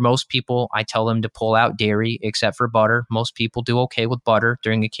 And for most people, I tell them to pull out dairy except for butter. Most people do okay with butter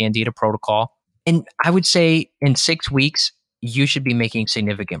during a candida protocol. And I would say in 6 weeks, you should be making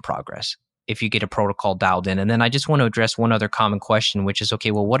significant progress if you get a protocol dialed in. And then I just want to address one other common question, which is, okay,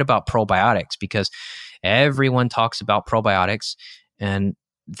 well, what about probiotics? Because everyone talks about probiotics and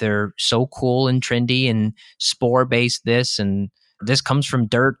they're so cool and trendy and spore-based this and this comes from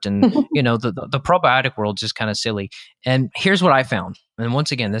dirt and, you know, the probiotic world is just kind of silly. And here's what I found. And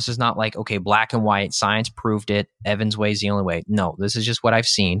once again, this is not like, okay, black and white, science proved it, Evan's way is the only way. No, this is just what I've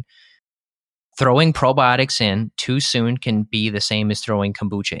seen. Throwing probiotics in too soon can be the same as throwing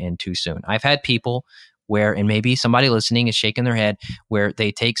kombucha in too soon. I've had people where, and maybe somebody listening is shaking their head, where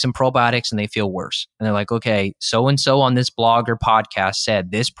they take some probiotics and they feel worse. And they're like, okay, so-and-so on this blog or podcast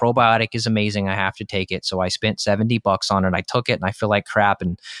said this probiotic is amazing. I have to take it. So I spent $70 on it. I took it and I feel like crap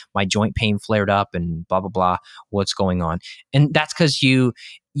and my joint pain flared up and blah, blah, blah. What's going on? And that's because you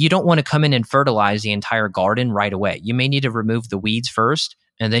don't want to come in and fertilize the entire garden right away. You may need to remove the weeds first,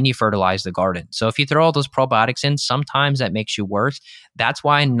 and then you fertilize the garden. So if you throw all those probiotics in, sometimes that makes you worse. That's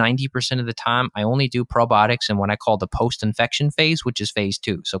why 90% of the time, I only do probiotics in what I call the post-infection phase, which is phase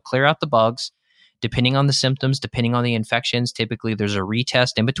 2. So clear out the bugs. Depending on the symptoms, depending on the infections, typically there's a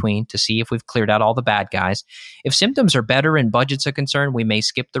retest in between to see if we've cleared out all the bad guys. If symptoms are better and budgets are concerned, we may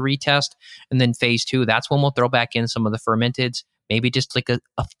skip the retest. And then phase 2, that's when we'll throw back in some of the fermenteds, maybe just like a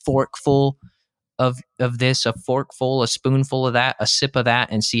forkful of this, a forkful, a spoonful of that, a sip of that,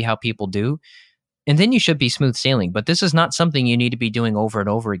 and see how people do. And then you should be smooth sailing. But this is not something you need to be doing over and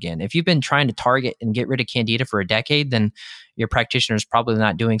over again. If you've been trying to target and get rid of candida for a decade, then your practitioner is probably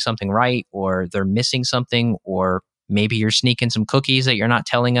not doing something right, or they're missing something, or maybe you're sneaking some cookies that you're not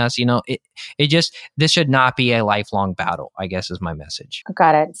telling us. You know, this should not be a lifelong battle, I guess is my message.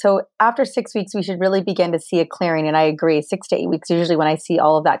 Got it. So after 6 weeks, we should really begin to see a clearing. And I agree, 6 to 8 weeks is usually when I see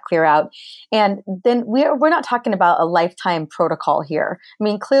all of that clear out. And then we're not talking about a lifetime protocol here. I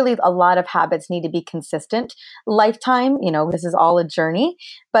mean, clearly a lot of habits need to be consistent. Lifetime, you know, this is all a journey.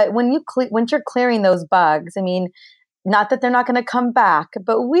 But when you're clearing those bugs, I mean, not that they're not going to come back,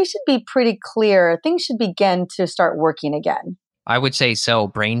 but we should be pretty clear. Things should begin to start working again. I would say so.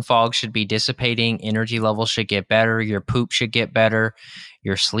 Brain fog should be dissipating. Energy levels should get better. Your poop should get better.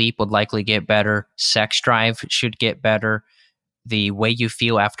 Your sleep would likely get better. Sex drive should get better. The way you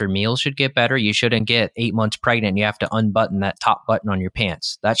feel after meals should get better. You shouldn't get 8 months pregnant and you have to unbutton that top button on your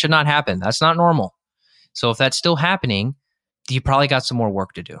pants. That should not happen. That's not normal. So if that's still happening, you probably got some more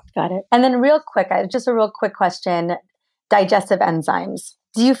work to do. Got it. And then just a real quick question. Digestive enzymes.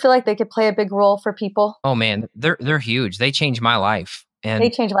 Do you feel like they could play a big role for people? Oh man, they're huge. They changed my life. And they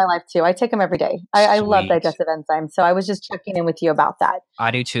changed my life too. I take them every day. I love digestive enzymes. So I was just checking in with you about that.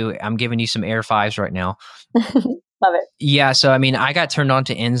 I do too. I'm giving you some Air 5s right now. Love it. Yeah. So, I mean, I got turned on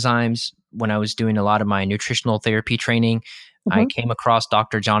to enzymes when I was doing a lot of my nutritional therapy training. Mm-hmm. I came across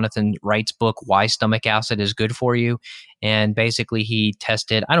Dr. Jonathan Wright's book, Why Stomach Acid is Good for You. And basically he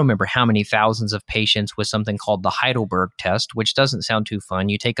tested, I don't remember how many thousands of patients with something called the Heidelberg test, which doesn't sound too fun.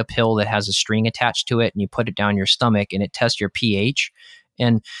 You take a pill that has a string attached to it and you put it down your stomach and it tests your pH.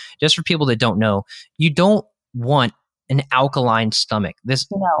 And just for people that don't know, you don't want an alkaline stomach. This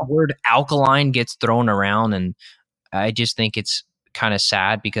word alkaline gets thrown around, and I just think it's kind of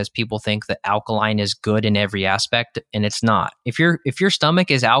sad because people think that alkaline is good in every aspect, and it's not. If your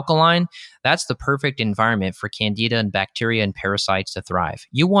stomach is alkaline, that's the perfect environment for candida and bacteria and parasites to thrive.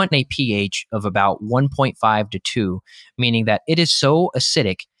 You want a pH of about 1.5 to 2, meaning that it is so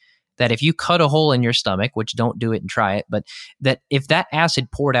acidic that if you cut a hole in your stomach, which don't do it and try it, but that if that acid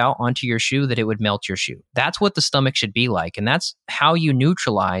poured out onto your shoe, that it would melt your shoe. That's what the stomach should be like, and that's how you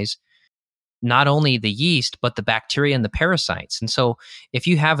neutralize not only the yeast, but the bacteria and the parasites. And so if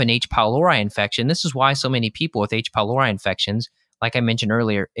you have an H. pylori infection, this is why so many people with H. pylori infections, like I mentioned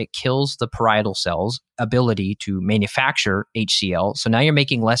earlier, it kills the parietal cells' ability to manufacture HCl. So now you're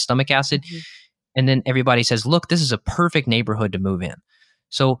making less stomach acid. Mm-hmm. And then everybody says, look, this is a perfect neighborhood to move in.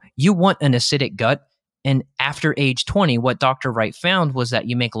 So you want an acidic gut. And after age 20, what Dr. Wright found was that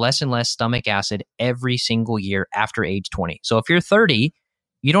you make less and less stomach acid every single year after age 20. So if you're 30,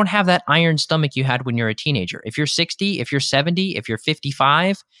 you don't have that iron stomach you had when you're a teenager. If you're 60, if you're 70, if you're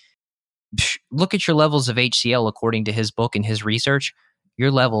 55, look at your levels of HCl according to his book and his research.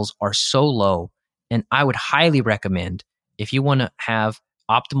 Your levels are so low. And I would highly recommend, if you want to have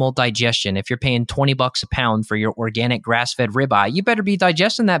optimal digestion, if you're paying $20 a pound for your organic grass-fed ribeye, you better be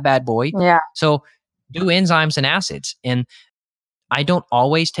digesting that bad boy. Yeah. So do enzymes and acids. And I don't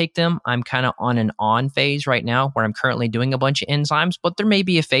always take them. I'm kind of on an on phase right now where I'm currently doing a bunch of enzymes, but there may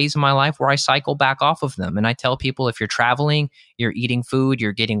be a phase in my life where I cycle back off of them. And I tell people, if you're traveling, you're eating food,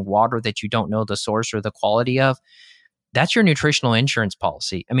 you're getting water that you don't know the source or the quality of, that's your nutritional insurance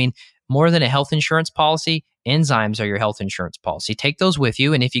policy. I mean, more than a health insurance policy, enzymes are your health insurance policy. Take those with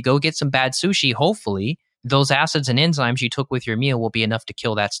you. And if you go get some bad sushi, hopefully those acids and enzymes you took with your meal will be enough to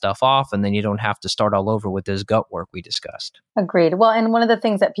kill that stuff off. And then you don't have to start all over with this gut work we discussed. Agreed. Well, and one of the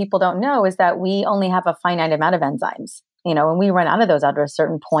things that people don't know is that we only have a finite amount of enzymes, and we run out of those after a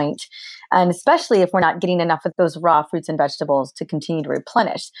certain point. And especially if we're not getting enough of those raw fruits and vegetables to continue to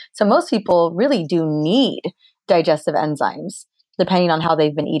replenish. So most people really do need digestive enzymes, depending on how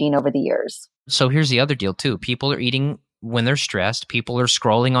they've been eating over the years. So here's the other deal too. People are eating when they're stressed. People are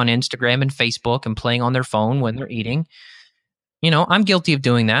scrolling on Instagram and Facebook and playing on their phone when they're eating. I'm guilty of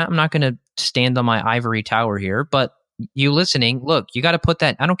doing that. I'm not going to stand on my ivory tower here, but you listening, look, you got to put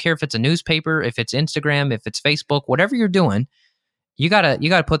that, I don't care if it's a newspaper, if it's Instagram, if it's Facebook, whatever you're doing, you got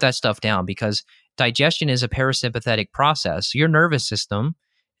to put that stuff down, because digestion is a parasympathetic process. Your nervous system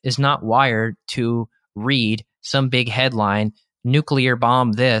is not wired to read some big headline, nuclear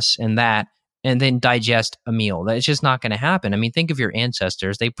bomb this and that, and then digest a meal. That's just not going to happen. I mean, think of your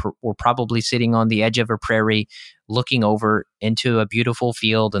ancestors. They were probably sitting on the edge of a prairie looking over into a beautiful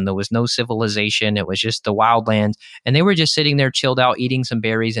field, and there was no civilization. It was just the wildlands. And they were just sitting there chilled out, eating some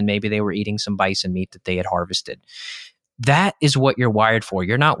berries, and maybe they were eating some bison meat that they had harvested. That is what you're wired for.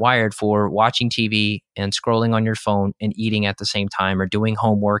 You're not wired for watching TV and scrolling on your phone and eating at the same time, or doing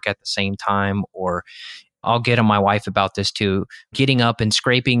homework at the same time, or I'll get on my wife about this too, getting up and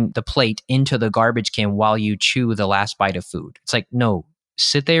scraping the plate into the garbage can while you chew the last bite of food. It's like, no,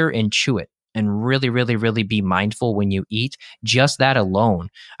 sit there and chew it and really, really, really be mindful when you eat. Just that alone.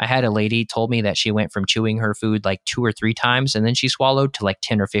 I had a lady told me that she went from chewing her food like 2 or 3 times and then she swallowed, to like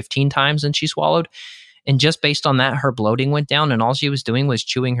 10 or 15 times and she swallowed. And just based on that, her bloating went down, and all she was doing was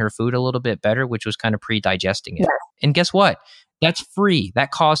chewing her food a little bit better, which was kind of pre-digesting it. Yes. And guess what? That's free.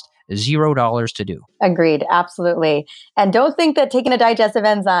 That cost $0 to do. Agreed. Absolutely. And don't think that taking a digestive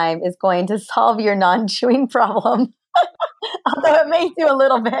enzyme is going to solve your non-chewing problem, although it may do a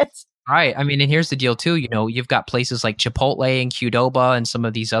little bit. Right. I mean, and here's the deal too. You've got places like Chipotle and Qdoba and some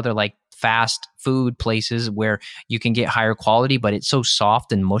of these other like fast food places where you can get higher quality, but it's so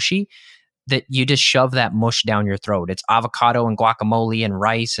soft and mushy that you just shove that mush down your throat. It's avocado and guacamole and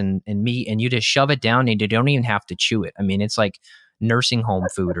rice and meat, and you just shove it down and you don't even have to chew it. I mean, it's like nursing home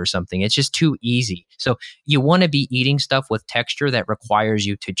food or something. It's just too easy. So you want to be eating stuff with texture that requires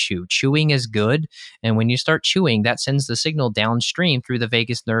you to chew. Chewing is good. And when you start chewing, that sends the signal downstream through the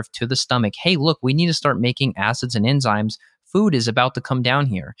vagus nerve to the stomach. Hey, look, we need to start making acids and enzymes. Food is about to come down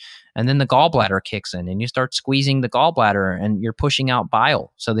here. And then the gallbladder kicks in and you start squeezing the gallbladder and you're pushing out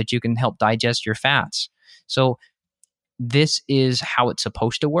bile so that you can help digest your fats. So this is how it's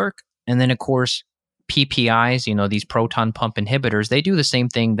supposed to work. And then of course, PPIs, these proton pump inhibitors, they do the same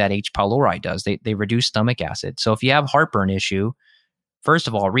thing that H. pylori does. They reduce stomach acid. So if you have heartburn issue, first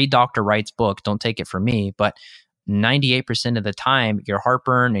of all, read Dr. Wright's book. Don't take it from me, but 98% of the time, your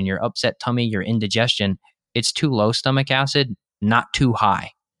heartburn and your upset tummy, your indigestion, it's too low stomach acid, not too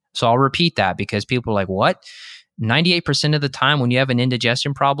high. So I'll repeat that because people are like, what? 98% of the time when you have an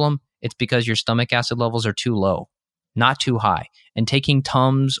indigestion problem, it's because your stomach acid levels are too low, not too high. And taking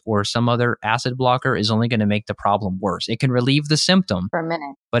Tums or some other acid blocker is only going to make the problem worse. It can relieve the symptom for a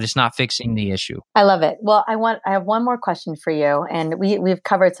minute, but it's not fixing the issue. I love it. Well, I have one more question for you. And we've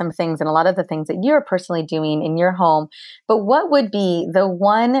covered some things and a lot of the things that you're personally doing in your home. But what would be the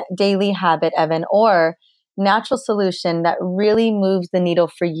one daily habit, Evan, or natural solution that really moves the needle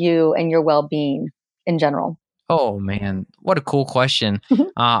for you and your well-being in general? Oh man, what a cool question.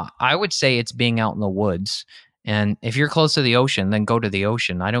 I would say it's being out in the woods. And if you're close to the ocean, then go to the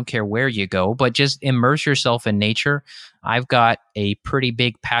ocean. I don't care where you go, but just immerse yourself in nature. I've got a pretty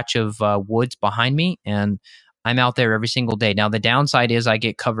big patch of woods behind me, and I'm out there every single day. Now, the downside is I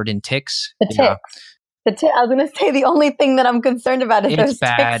get covered in ticks. The ticks. I was going to say the only thing that I'm concerned about is those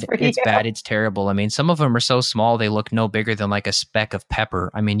ticks for you. It's bad. It's terrible. I mean, some of them are so small, they look no bigger than like a speck of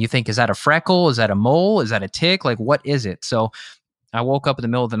pepper. I mean, you think, is that a freckle? Is that a mole? Is that a tick? Like, what is it? So I woke up in the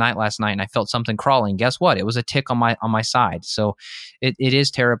middle of the night last night and I felt something crawling. Guess what? It was a tick on my side. So it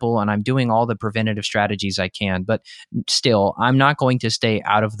is terrible, and I'm doing all the preventative strategies I can. But still, I'm not going to stay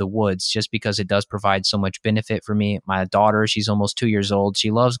out of the woods just because it does provide so much benefit for me. My daughter, she's almost 2 years old.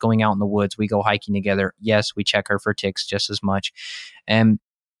 She loves going out in the woods. We go hiking together. Yes, we check her for ticks just as much. And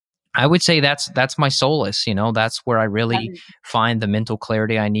I would say that's my solace. That's where I really find the mental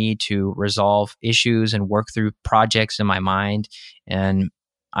clarity I need to resolve issues and work through projects in my mind. And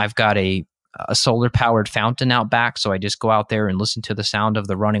I've got a solar powered fountain out back. So I just go out there and listen to the sound of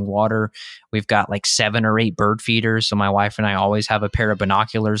the running water. We've got like 7 or 8 bird feeders. So my wife and I always have a pair of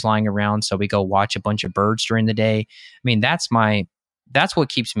binoculars lying around. So we go watch a bunch of birds during the day. I mean, that's what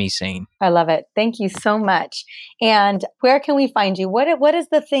keeps me sane. I love it. Thank you so much. And where can we find you? What is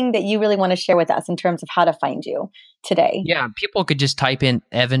the thing that you really want to share with us in terms of how to find you today? Yeah, people could just type in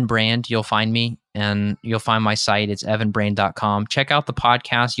Evan Brand. You'll find me, and you'll find my site. It's evanbrand.com. Check out the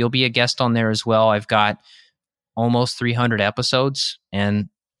podcast. You'll be a guest on there as well. I've got almost 300 episodes, and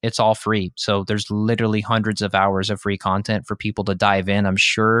it's all free. So there's literally hundreds of hours of free content for people to dive in. I'm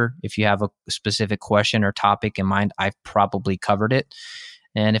sure if you have a specific question or topic in mind, I've probably covered it.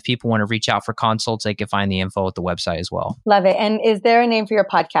 And if people want to reach out for consults, they can find the info at the website as well. Love it. And is there a name for your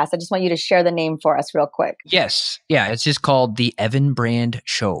podcast? I just want you to share the name for us real quick. Yes. Yeah. It's just called The Evan Brand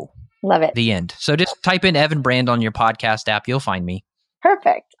Show. Love it. The end. So just type in Evan Brand on your podcast app. You'll find me.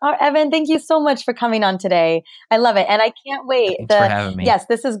 Perfect. Evan, thank you so much for coming on today. I love it. And I can't wait. Thanks for having me. Yes,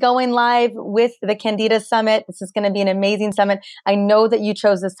 this is going live with the Candida Summit. This is going to be an amazing summit. I know that you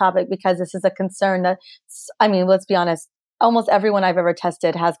chose this topic because this is a concern that, let's be honest, almost everyone I've ever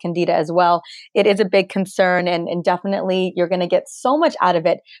tested has Candida as well. It is a big concern, and definitely you're going to get so much out of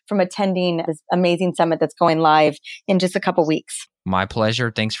it from attending this amazing summit that's going live in just a couple weeks. My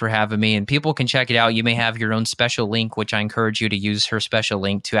pleasure. Thanks for having me. And people can check it out. You may have your own special link, which I encourage you to use her special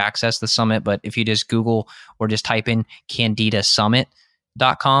link to access the summit. But if you just Google or just type in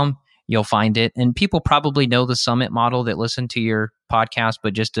candidasummit.com, you'll find it. And people probably know the summit model that listen to your podcast,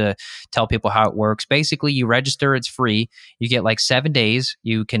 but just to tell people how it works, basically you register, it's free. You get like 7 days.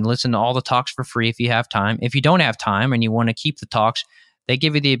 You can listen to all the talks for free if you have time. If you don't have time and you want to keep the talks, they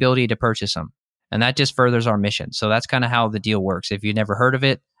give you the ability to purchase them. And that just furthers our mission. So that's kind of how the deal works. If you've never heard of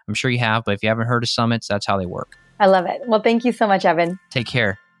it, I'm sure you have, but if you haven't heard of summits, that's how they work. I love it. Well, thank you so much, Evan. Take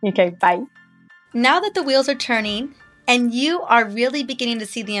care. Okay, bye. Now that the wheels are turning and you are really beginning to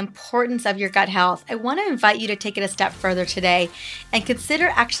see the importance of your gut health, I want to invite you to take it a step further today and consider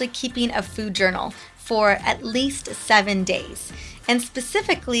actually keeping a food journal for at least 7 days. And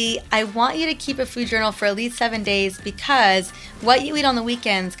specifically, I want you to keep a food journal for at least 7 days because what you eat on the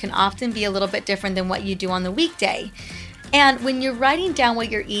weekends can often be a little bit different than what you do on the weekday. And when you're writing down what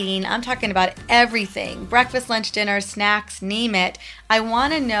you're eating, I'm talking about everything, breakfast, lunch, dinner, snacks, name it. I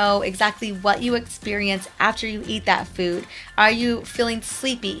want to know exactly what you experience after you eat that food. Are you feeling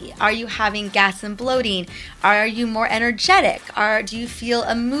sleepy? Are you having gas and bloating? Are you more energetic? Do you feel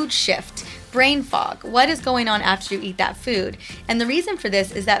a mood shift? Brain fog? What is going on after you eat that food? And the reason for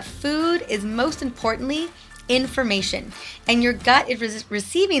this is that food is most importantly information, and your gut is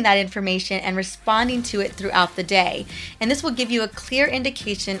receiving that information and responding to it throughout the day. And this will give you a clear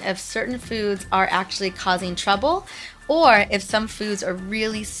indication if certain foods are actually causing trouble or if some foods are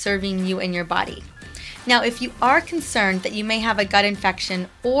really serving you and your body. Now, if you are concerned that you may have a gut infection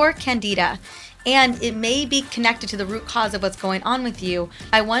or candida, and it may be connected to the root cause of what's going on with you,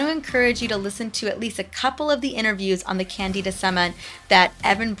 I want to encourage you to listen to at least a couple of the interviews on the Candida Summit that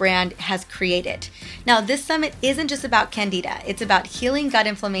Evan Brand has created. Now, this summit isn't just about Candida. It's about healing gut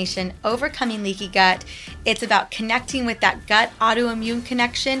inflammation, overcoming leaky gut. It's about connecting with that gut autoimmune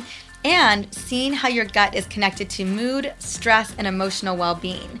connection and seeing how your gut is connected to mood, stress, and emotional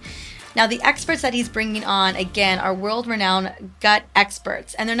well-being. Now, the experts that he's bringing on, again, are world-renowned gut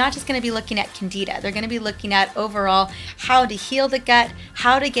experts. And they're not just going to be looking at Candida. They're going to be looking at overall how to heal the gut,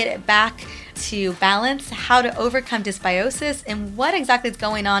 how to get it back to balance, how to overcome dysbiosis, and what exactly is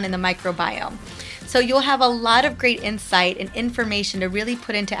going on in the microbiome. So you'll have a lot of great insight and information to really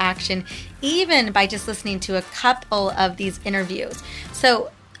put into action, even by just listening to a couple of these interviews. So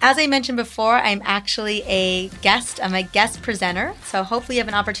as I mentioned before, I'm actually a guest. I'm a guest presenter, so hopefully you have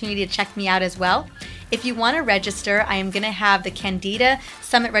an opportunity to check me out as well. If you want to register, I am going to have the Candida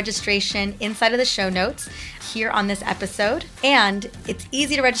Summit registration inside of the show notes here on this episode. And it's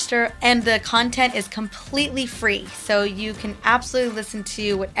easy to register, and the content is completely free. So you can absolutely listen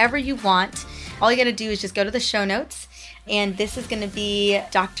to whatever you want. All you got to do is just go to the show notes. And this is going to be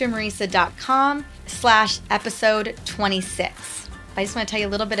drmarisa.com/episode 26. I just want to tell you a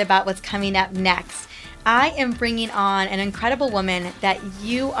little bit about what's coming up next. I am bringing on an incredible woman that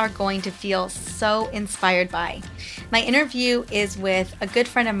you are going to feel so inspired by. My interview is with a good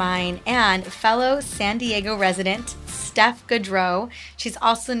friend of mine and fellow San Diego resident, Steph Gaudreau. She's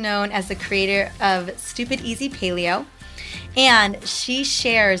also known as the creator of Stupid Easy Paleo. And she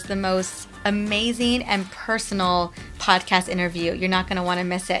shares the most amazing and personal podcast interview. You're not going to want to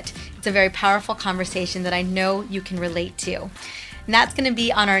miss it. It's a very powerful conversation that I know you can relate to. And that's going to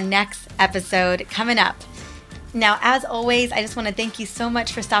be on our next episode coming up. Now, as always, I just want to thank you so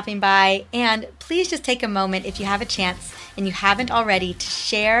much for stopping by. And please just take a moment, if you have a chance and you haven't already, to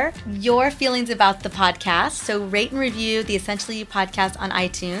share your feelings about the podcast. So rate and review the Essentially You podcast on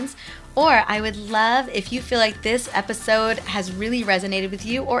iTunes. Or I would love if you feel like this episode has really resonated with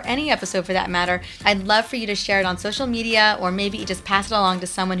you, or any episode for that matter. I'd love for you to share it on social media, or maybe just pass it along to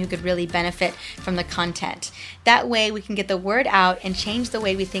someone who could really benefit from the content. That way we can get the word out and change the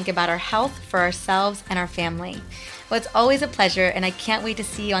way we think about our health for ourselves and our family. Well, it's always a pleasure, and I can't wait to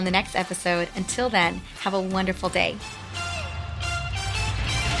see you on the next episode. Until then, have a wonderful day.